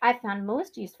strategies I found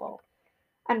most useful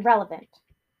and relevant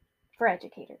for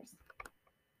educators.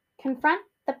 Confront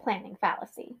the planning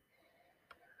fallacy.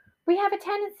 We have a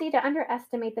tendency to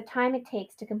underestimate the time it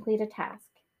takes to complete a task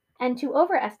and to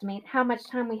overestimate how much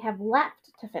time we have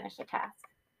left to finish a task.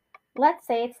 Let's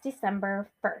say it's December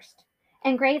 1st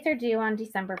and grades are due on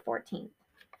December 14th.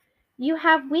 You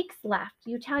have weeks left.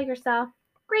 You tell yourself,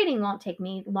 grading won't take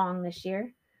me long this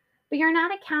year, but you're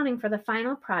not accounting for the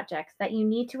final projects that you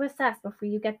need to assess before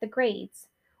you get the grades,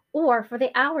 or for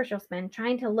the hours you'll spend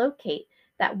trying to locate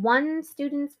that one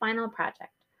student's final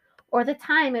project, or the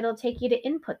time it'll take you to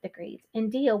input the grades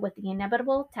and deal with the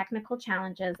inevitable technical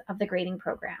challenges of the grading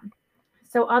program.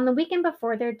 So on the weekend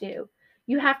before they're due,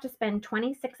 you have to spend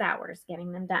 26 hours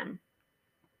getting them done.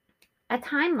 A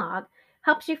time log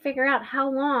helps you figure out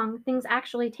how long things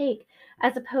actually take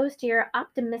as opposed to your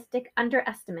optimistic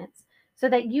underestimates so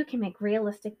that you can make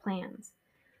realistic plans.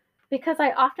 Because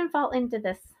I often fall into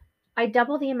this, I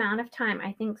double the amount of time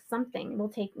I think something will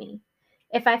take me.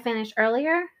 If I finish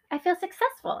earlier, I feel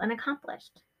successful and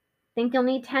accomplished. Think you'll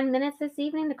need 10 minutes this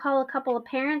evening to call a couple of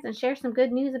parents and share some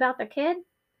good news about their kid?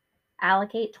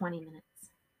 Allocate 20 minutes.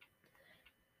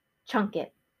 Chunk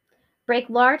it. Break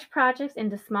large projects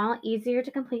into small, easier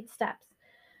to complete steps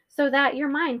so that your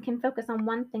mind can focus on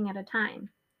one thing at a time.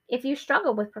 If you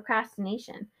struggle with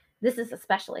procrastination, this is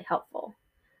especially helpful.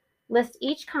 List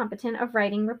each competent of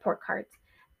writing report cards,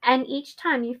 and each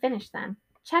time you finish them,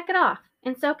 check it off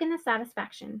and soak in the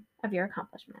satisfaction of your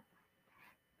accomplishment.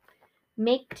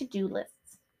 Make to-do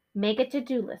lists. Make a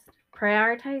to-do list,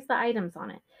 prioritize the items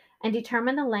on it, and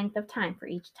determine the length of time for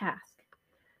each task.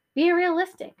 Be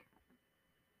realistic.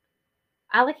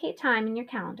 Allocate time in your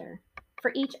calendar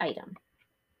for each item.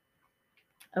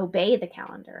 Obey the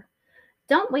calendar.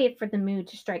 Don't wait for the mood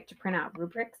to strike to print out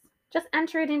rubrics. Just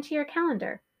enter it into your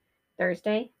calendar.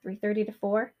 Thursday, 3:30 to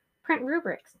 4, print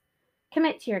rubrics.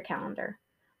 Commit to your calendar.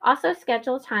 Also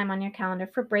schedule time on your calendar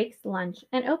for breaks, lunch,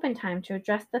 and open time to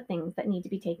address the things that need to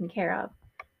be taken care of.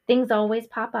 Things always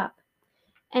pop up.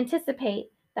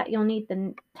 Anticipate that you'll need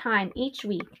the time each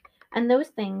week, and those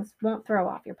things won't throw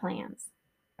off your plans.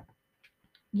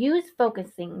 Use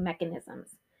focusing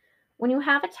mechanisms. When you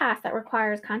have a task that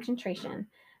requires concentration,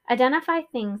 identify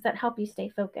things that help you stay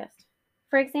focused.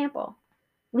 For example,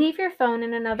 leave your phone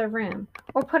in another room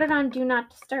or put it on Do Not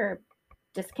Disturb.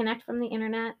 Disconnect from the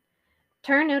internet.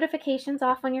 Turn notifications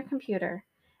off on your computer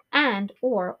and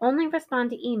or only respond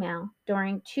to email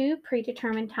during 2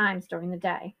 predetermined times during the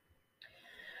day.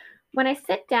 When I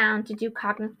sit down to do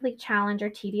cognitively challenged or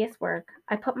tedious work,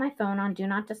 I put my phone on Do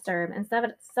Not Disturb and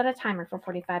set a timer for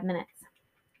 45 minutes.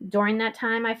 During that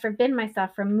time, I forbid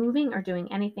myself from moving or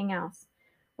doing anything else.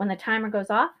 When the timer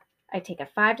goes off, I take a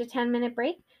 5 to 10 minute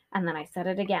break and then I set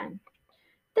it again.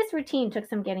 This routine took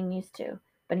some getting used to,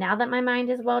 but now that my mind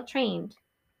is well trained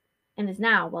and is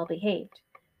now well behaved.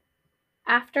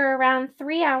 After around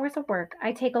 3 hours of work,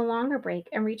 I take a longer break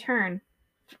and return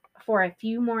for a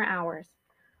few more hours.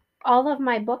 All of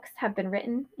my books have been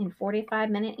written in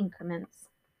 45-minute increments.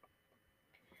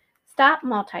 Stop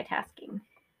multitasking.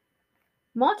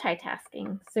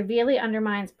 Multitasking severely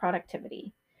undermines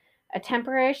productivity. A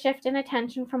temporary shift in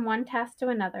attention from one task to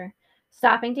another,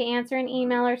 stopping to answer an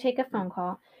email or take a phone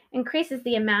call, increases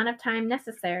the amount of time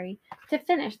necessary to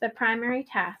finish the primary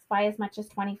task by as much as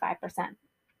 25%.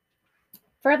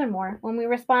 Furthermore, when we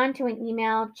respond to an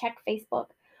email, check Facebook,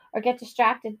 or get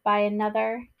distracted by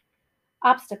another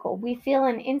obstacle, we feel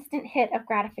an instant hit of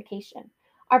gratification.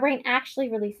 Our brain actually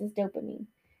releases dopamine.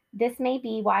 This may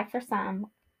be why, for some,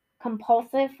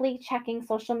 compulsively checking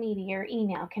social media or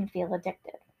email can feel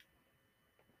addictive.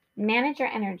 Manage your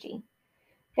energy.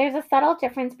 There's a subtle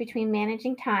difference between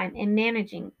managing time and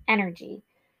managing energy.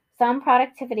 Some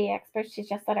productivity experts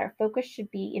suggest that our focus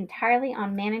should be entirely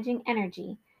on managing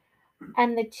energy,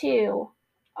 and the two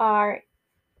are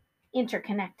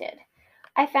interconnected.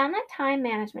 I found that time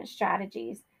management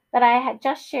strategies that I had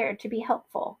just shared to be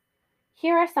helpful.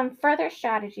 Here are some further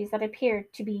strategies that appear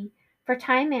to be for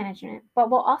time management, but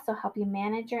will also help you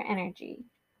manage your energy.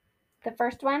 The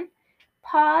first one,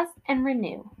 pause and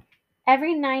renew.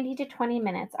 Every 90 to 20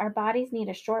 minutes, our bodies need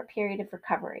a short period of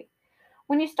recovery.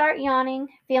 When you start yawning,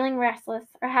 feeling restless,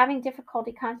 or having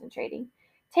difficulty concentrating,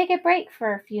 take a break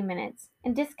for a few minutes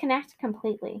and disconnect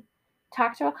completely.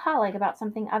 Talk to a colleague about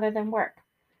something other than work.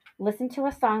 Listen to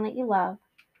a song that you love.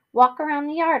 Walk around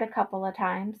the yard a couple of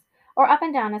times, or up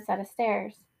and down a set of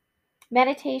stairs.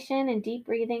 Meditation and deep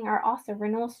breathing are also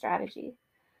renewal strategies.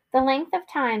 The length of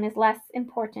time is less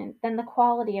important than the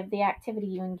quality of the activity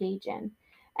you engage in,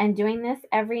 and doing this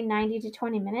every 90 to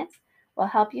 20 minutes will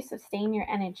help you sustain your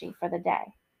energy for the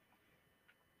day.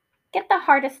 Get the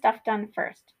hardest stuff done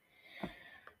first.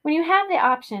 When you have the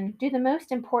option, do the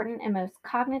most important and most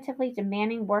cognitively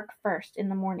demanding work first in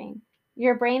the morning.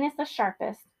 Your brain is the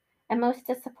sharpest and most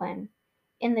disciplined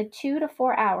in the 2 to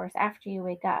 4 hours after you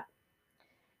wake up.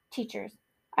 Teachers,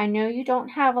 I know you don't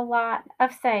have a lot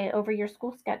of say over your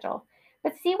school schedule,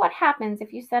 but see what happens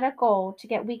if you set a goal to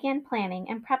get weekend planning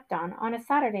and prep done on a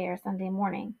Saturday or Sunday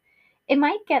morning. It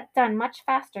might get done much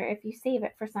faster if you save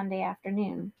it for Sunday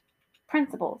afternoon.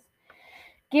 Principals,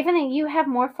 given that you have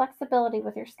more flexibility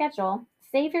with your schedule,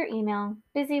 save your email,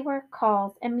 busy work,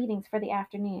 calls, and meetings for the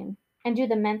afternoon, and do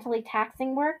the mentally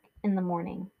taxing work in the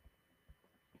morning.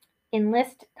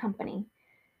 Enlist company.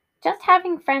 Just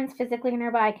having friends physically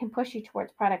nearby can push you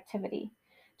towards productivity.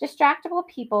 Distractible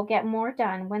people get more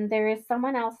done when there is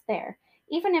someone else there,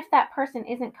 even if that person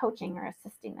isn't coaching or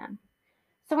assisting them.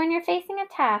 So when you're facing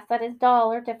a task that is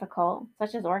dull or difficult,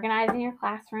 such as organizing your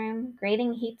classroom,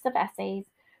 grading heaps of essays,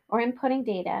 or inputting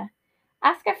data,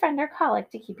 ask a friend or colleague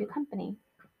to keep you company.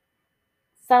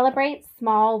 Celebrate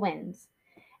small wins.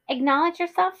 Acknowledge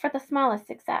yourself for the smallest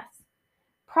success.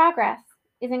 Progress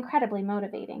is incredibly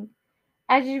motivating.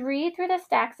 As you read through the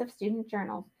stacks of student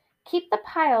journals, keep the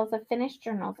piles of finished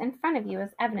journals in front of you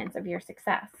as evidence of your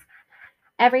success.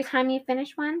 Every time you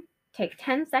finish one, take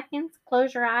 10 seconds,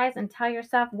 close your eyes, and tell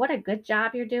yourself what a good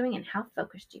job you're doing and how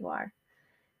focused you are.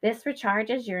 This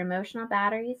recharges your emotional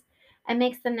batteries and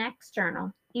makes the next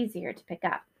journal easier to pick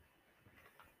up.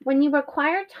 When you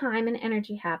acquire time and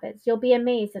energy habits, you'll be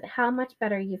amazed at how much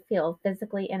better you feel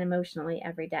physically and emotionally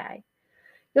every day.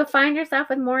 You'll find yourself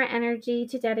with more energy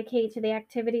to dedicate to the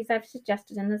activities I've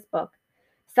suggested in this book: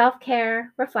 self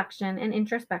care, reflection, and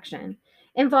introspection,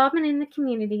 involvement in the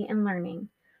community, and learning.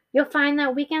 You'll find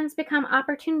that weekends become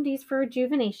opportunities for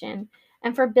rejuvenation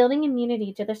and for building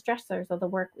immunity to the stressors of the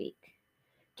work week.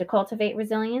 To cultivate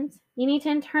resilience, you need to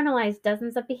internalize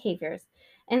dozens of behaviors,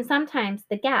 and sometimes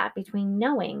the gap between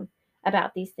knowing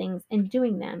about these things and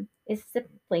doing them is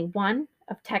simply one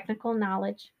of technical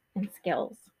knowledge and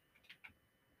skills.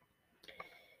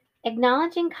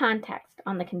 Acknowledging context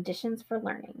on the conditions for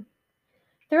learning.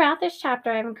 Throughout this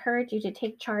chapter, I've encouraged you to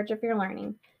take charge of your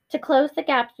learning, to close the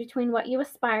gaps between what you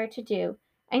aspire to do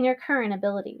and your current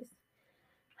abilities.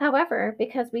 However,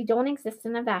 because we don't exist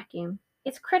in a vacuum,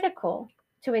 it's critical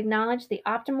to acknowledge the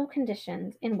optimal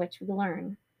conditions in which we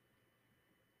learn.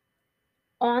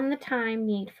 On the time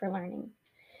need for learning.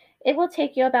 It will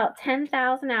take you about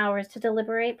 10,000 hours to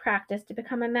deliberate practice to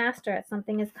become a master at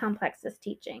something as complex as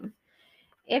teaching.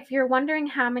 If you're wondering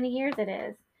how many years it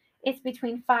is, it's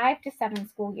between 5 to 7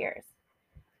 school years.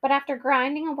 But after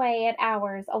grinding away at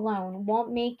hours alone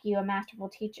won't make you a masterful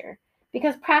teacher,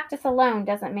 because practice alone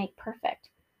doesn't make perfect.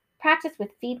 Practice with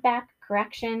feedback,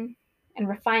 correction, and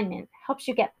refinement helps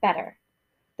you get better.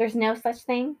 There's no such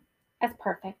thing as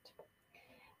perfect.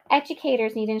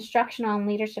 Educators need instructional and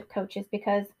leadership coaches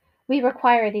because we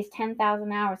require these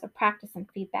 10,000 hours of practice and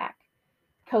feedback.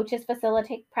 Coaches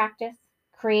facilitate practice,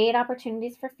 create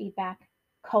opportunities for feedback,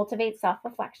 cultivate self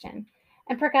reflection,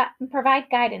 and provide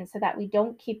guidance so that we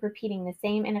don't keep repeating the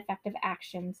same ineffective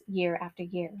actions year after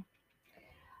year.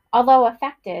 Although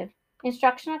effective,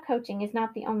 instructional coaching is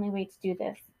not the only way to do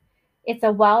this. It's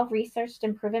a well researched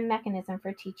and proven mechanism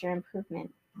for teacher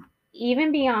improvement.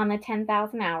 Even beyond the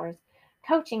 10,000 hours,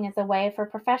 coaching is a way for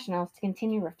professionals to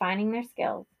continue refining their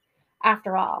skills.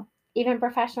 After all, even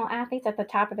professional athletes at the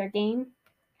top of their game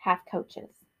have coaches.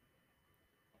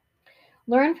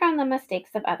 Learn from the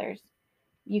mistakes of others.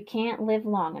 You can't live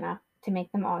long enough to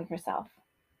make them all yourself.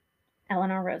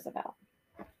 Eleanor Roosevelt.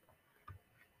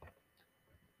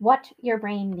 What your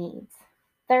brain needs.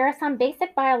 There are some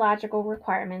basic biological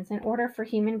requirements in order for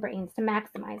human brains to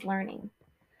maximize learning.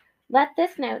 Let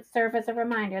this note serve as a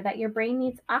reminder that your brain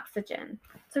needs oxygen,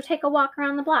 so take a walk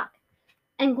around the block,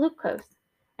 and glucose,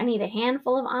 and eat a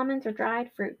handful of almonds or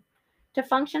dried fruit to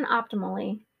function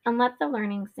optimally and let the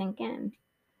learning sink in.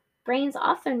 Brains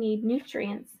also need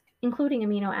nutrients, including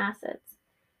amino acids.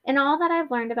 In all that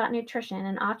I've learned about nutrition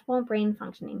and optimal brain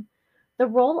functioning, the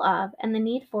role of and the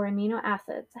need for amino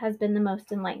acids has been the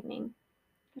most enlightening.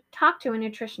 Talk to a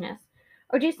nutritionist,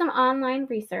 or do some online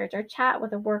research or chat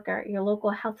with a worker at your local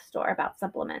health store about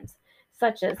supplements,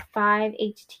 such as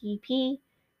 5-HTP,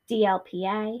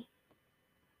 DLPA,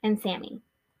 and SAMe.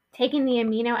 Taking the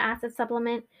amino acid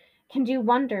supplement can do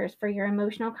wonders for your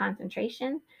emotional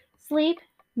concentration, sleep,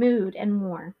 mood, and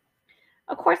more.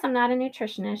 Of course, I'm not a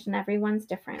nutritionist and everyone's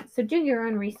different, so do your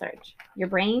own research. Your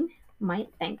brain might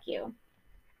thank you.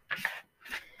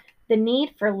 The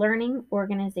need for learning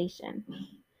organization.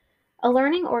 A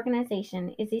learning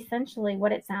organization is essentially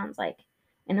what it sounds like: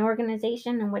 an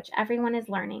organization in which everyone is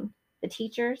learning: the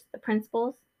teachers, the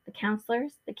principals, the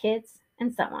counselors, the kids,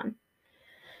 and so on.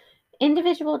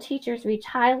 Individual teachers reach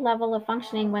high level of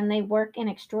functioning when they work in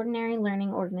extraordinary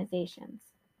learning organizations.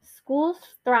 Schools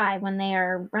thrive when they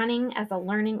are running as a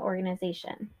learning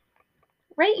organization.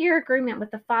 Rate your agreement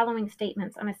with the following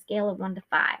statements on a scale of 1 to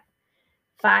 5,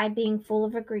 5 being full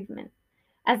of agreement,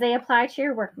 as they apply to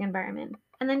your work environment,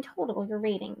 and then total your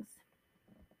ratings.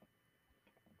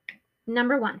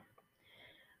 Number 1,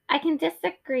 I can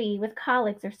disagree with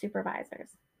colleagues or supervisors.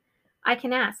 I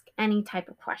can ask any type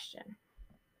of question.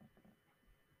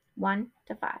 1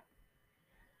 to 5.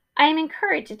 I am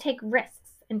encouraged to take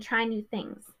risks and try new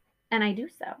things, and I do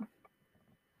so.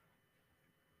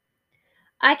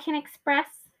 I can express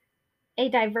a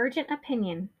divergent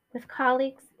opinion with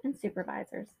colleagues and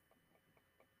supervisors.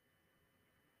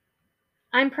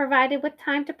 I'm provided with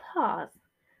time to pause,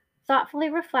 thoughtfully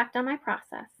reflect on my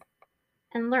process,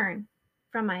 and learn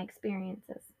from my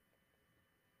experiences.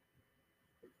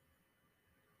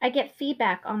 I get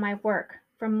feedback on my work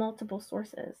from multiple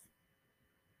sources.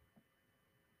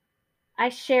 I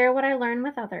share what I learn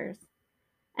with others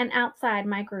and outside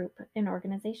my group and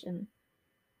organization.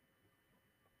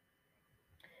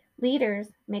 Leaders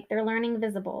make their learning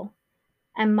visible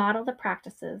and model the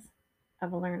practices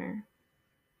of a learner.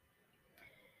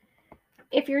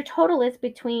 If your total is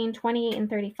between 28 and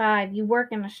 35, you work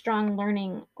in a strong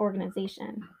learning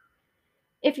organization.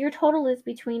 If your total is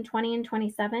between 20 and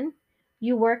 27,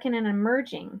 you work in an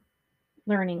emerging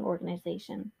learning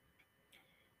organization.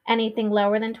 Anything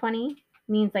lower than 20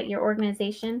 means that your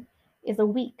organization is a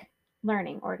weak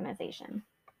learning organization.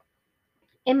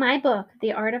 In my book,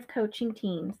 The Art of Coaching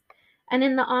Teams, and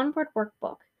in the Onward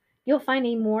Workbook, you'll find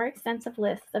a more extensive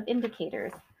list of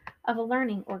indicators of a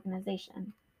learning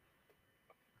organization.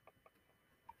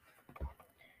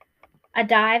 A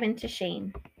dive into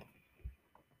shame.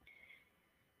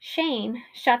 Shame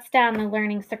shuts down the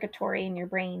learning circuitry in your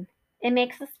brain. It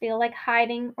makes us feel like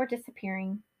hiding or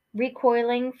disappearing,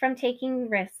 recoiling from taking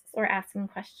risks or asking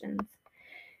questions.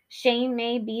 Shame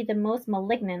may be the most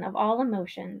malignant of all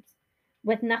emotions,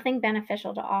 with nothing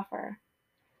beneficial to offer.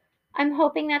 I'm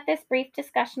hoping that this brief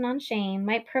discussion on shame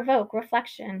might provoke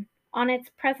reflection on its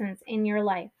presence in your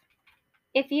life.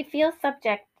 If you feel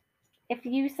subject If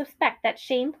you suspect that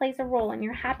shame plays a role in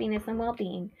your happiness and well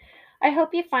being, I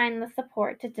hope you find the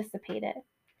support to dissipate it.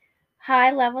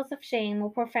 High levels of shame will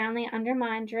profoundly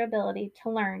undermine your ability to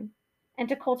learn and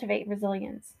to cultivate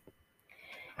resilience.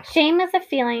 Shame is a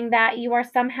feeling that you are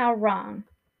somehow wrong,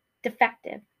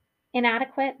 defective,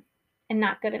 inadequate, and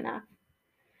not good enough.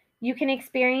 You can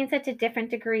experience it to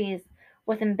different degrees,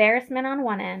 with embarrassment on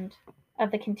one end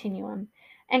of the continuum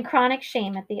and chronic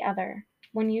shame at the other,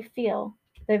 when you feel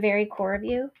the very core of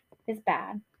you is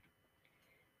bad.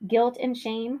 Guilt and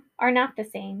shame are not the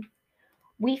same.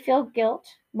 We feel guilt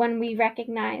when we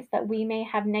recognize that we may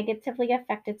have negatively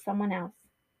affected someone else.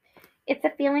 It's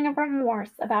a feeling of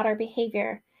remorse about our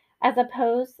behavior as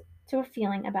opposed to a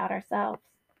feeling about ourselves.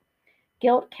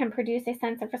 Guilt can produce a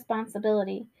sense of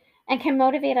responsibility and can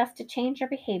motivate us to change our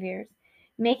behaviors,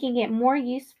 making it more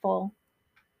useful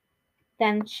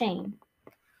than shame.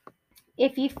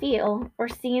 If you feel or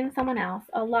see in someone else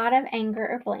a lot of anger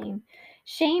or blame,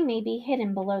 shame may be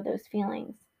hidden below those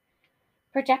feelings.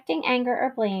 Projecting anger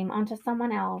or blame onto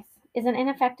someone else is an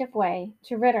ineffective way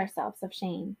to rid ourselves of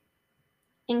shame.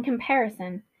 In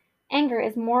comparison, anger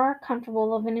is more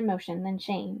comfortable of an emotion than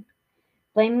shame.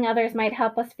 Blaming others might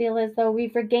help us feel as though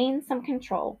we've regained some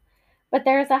control, but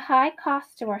there is a high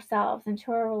cost to ourselves and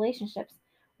to our relationships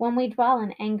when we dwell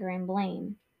in anger and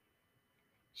blame.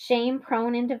 Shame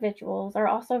prone individuals are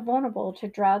also vulnerable to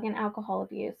drug and alcohol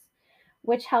abuse,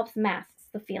 which helps mask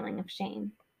the feeling of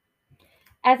shame.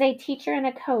 As a teacher and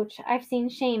a coach, I've seen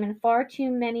shame in far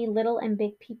too many little and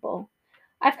big people.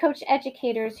 I've coached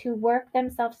educators who work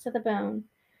themselves to the bone,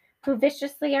 who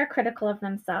viciously are critical of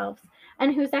themselves,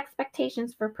 and whose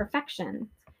expectations for perfection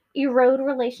erode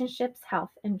relationships,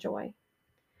 health, and joy.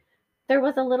 There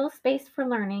was a little space for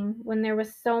learning when there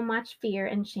was so much fear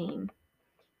and shame.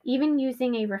 Even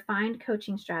using a refined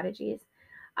coaching strategies,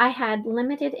 I had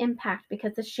limited impact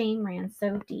because the shame ran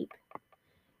so deep.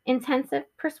 Intensive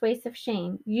persuasive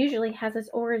shame usually has its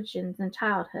origins in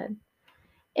childhood.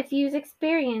 If you've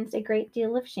experienced a great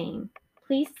deal of shame,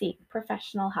 please seek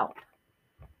professional help.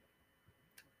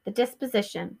 The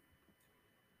disposition,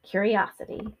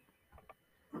 curiosity.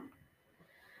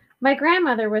 My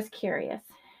grandmother was curious.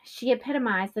 She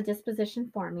epitomized the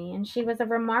disposition for me, and she was a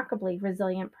remarkably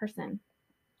resilient person.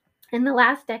 In the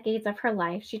last decades of her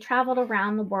life, she traveled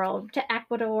around the world to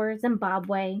Ecuador,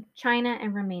 Zimbabwe, China,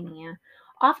 and Romania,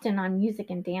 often on music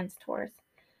and dance tours.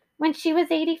 When she was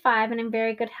 85 and in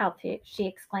very good health, she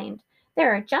exclaimed,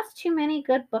 "There are just too many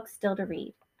good books still to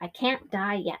read. I can't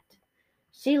die yet."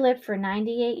 She lived for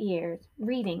 98 years,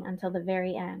 reading until the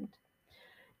very end.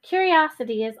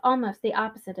 Curiosity is almost the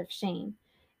opposite of shame.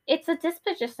 It's a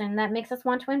disposition that makes us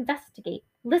want to investigate,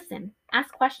 listen,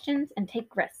 ask questions, and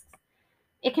take risks.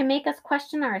 It can make us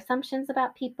question our assumptions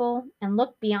about people and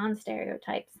look beyond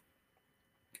stereotypes.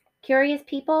 Curious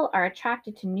people are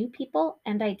attracted to new people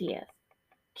and ideas.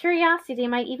 Curiosity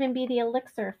might even be the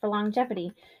elixir for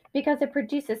longevity because it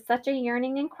produces such a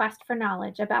yearning and quest for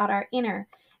knowledge about our inner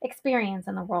experience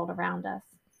and the world around us.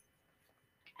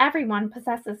 Everyone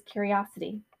possesses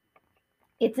curiosity.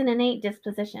 It's an innate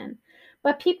disposition,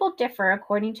 but people differ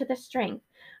according to the strength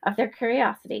of their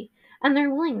curiosity and their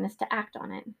willingness to act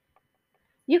on it.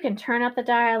 You can turn up the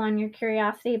dial on your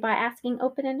curiosity by asking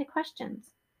open-ended questions.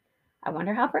 I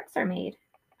wonder how bricks are made.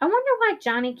 I wonder why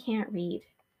Johnny can't read.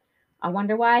 I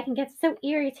wonder why I can get so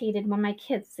irritated when my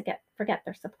kids forget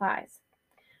their supplies.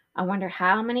 I wonder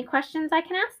how many questions I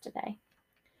can ask today.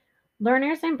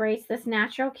 Learners embrace this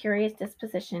natural, curious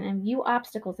disposition and view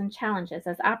obstacles and challenges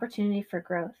as opportunity for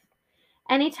growth.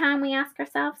 Anytime we ask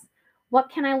ourselves,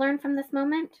 what can I learn from this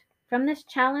moment, from this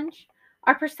challenge,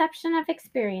 our perception of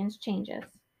experience changes.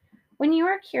 When you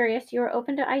are curious, you are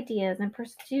open to ideas and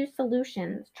pursue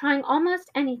solutions, trying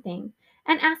almost anything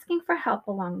and asking for help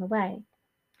along the way.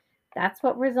 That's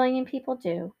what resilient people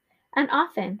do, and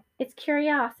often it's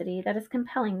curiosity that is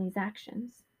compelling these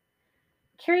actions.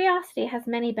 Curiosity has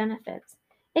many benefits.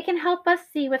 It can help us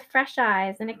see with fresh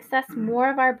eyes and access more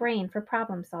of our brain for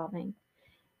problem solving.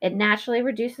 It naturally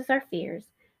reduces our fears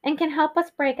and can help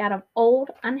us break out of old,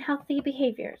 unhealthy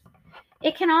behaviors.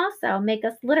 It can also make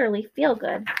us literally feel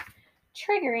good,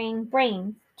 triggering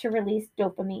brains to release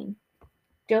dopamine.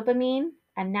 Dopamine,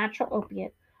 a natural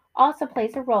opiate, also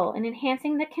plays a role in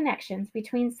enhancing the connections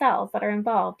between cells that are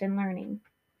involved in learning.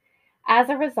 As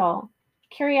a result,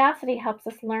 curiosity helps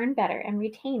us learn better and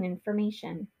retain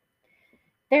information.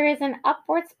 There is an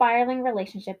upward spiraling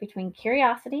relationship between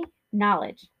curiosity,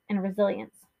 knowledge, and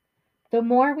resilience. The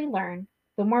more we learn,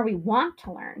 the more we want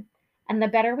to learn, and the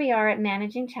better we are at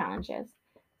managing challenges,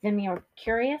 the more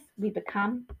curious we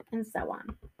become, and so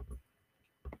on.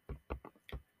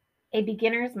 A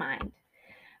beginner's mind.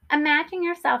 Imagine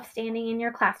yourself standing in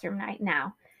your classroom right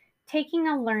now, taking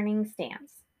a learning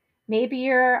stance. Maybe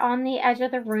you're on the edge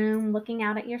of the room looking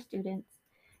out at your students.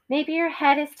 Maybe your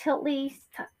head is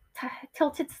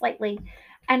tilted slightly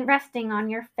and resting on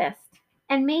your fist.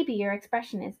 And maybe your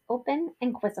expression is open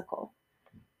and quizzical.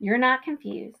 You're not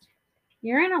confused.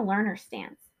 You're in a learner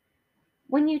stance.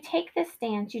 When you take this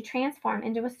stance, you transform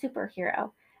into a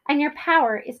superhero, and your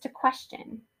power is to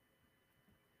question.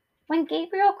 When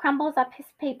Gabriel crumbles up his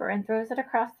paper and throws it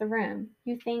across the room,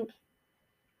 you think,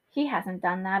 he hasn't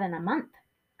done that in a month.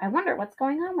 I wonder what's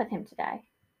going on with him today.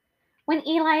 When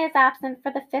Eli is absent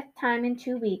for the 5th time in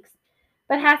 2 weeks,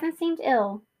 but hasn't seemed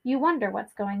ill, you wonder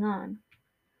what's going on.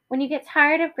 When you get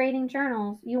tired of grading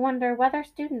journals, you wonder whether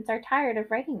students are tired of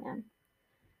writing them.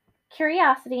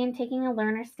 Curiosity in taking a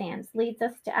learner stance leads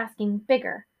us to asking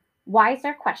bigger,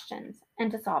 wiser questions and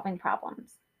to solving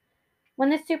problems. When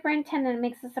the superintendent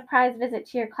makes a surprise visit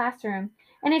to your classroom,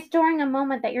 and it's during a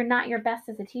moment that you're not your best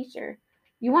as a teacher,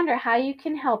 you wonder how you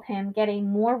can help him get a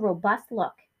more robust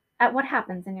look at what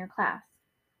happens in your class.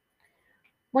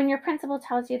 When your principal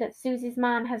tells you that Susie's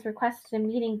mom has requested a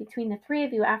meeting between the three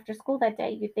of you after school that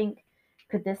day, you think,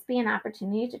 could this be an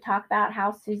opportunity to talk about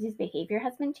how Susie's behavior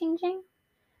has been changing?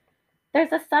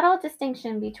 There's a subtle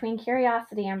distinction between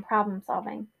curiosity and problem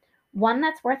solving, one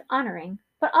that's worth honoring,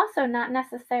 but also not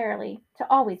necessarily to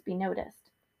always be noticed.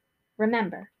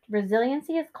 Remember,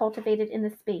 resiliency is cultivated in the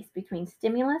space between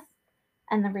stimulus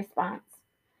and the response.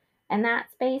 In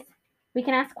that space, we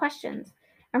can ask questions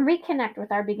and reconnect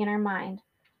with our beginner mind,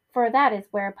 for that is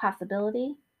where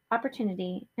possibility,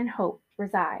 opportunity, and hope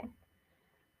reside.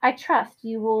 I trust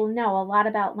you will know a lot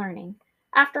about learning.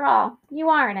 After all, you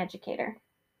are an educator.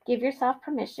 Give yourself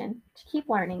permission to keep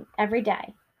learning every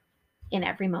day, in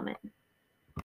every moment.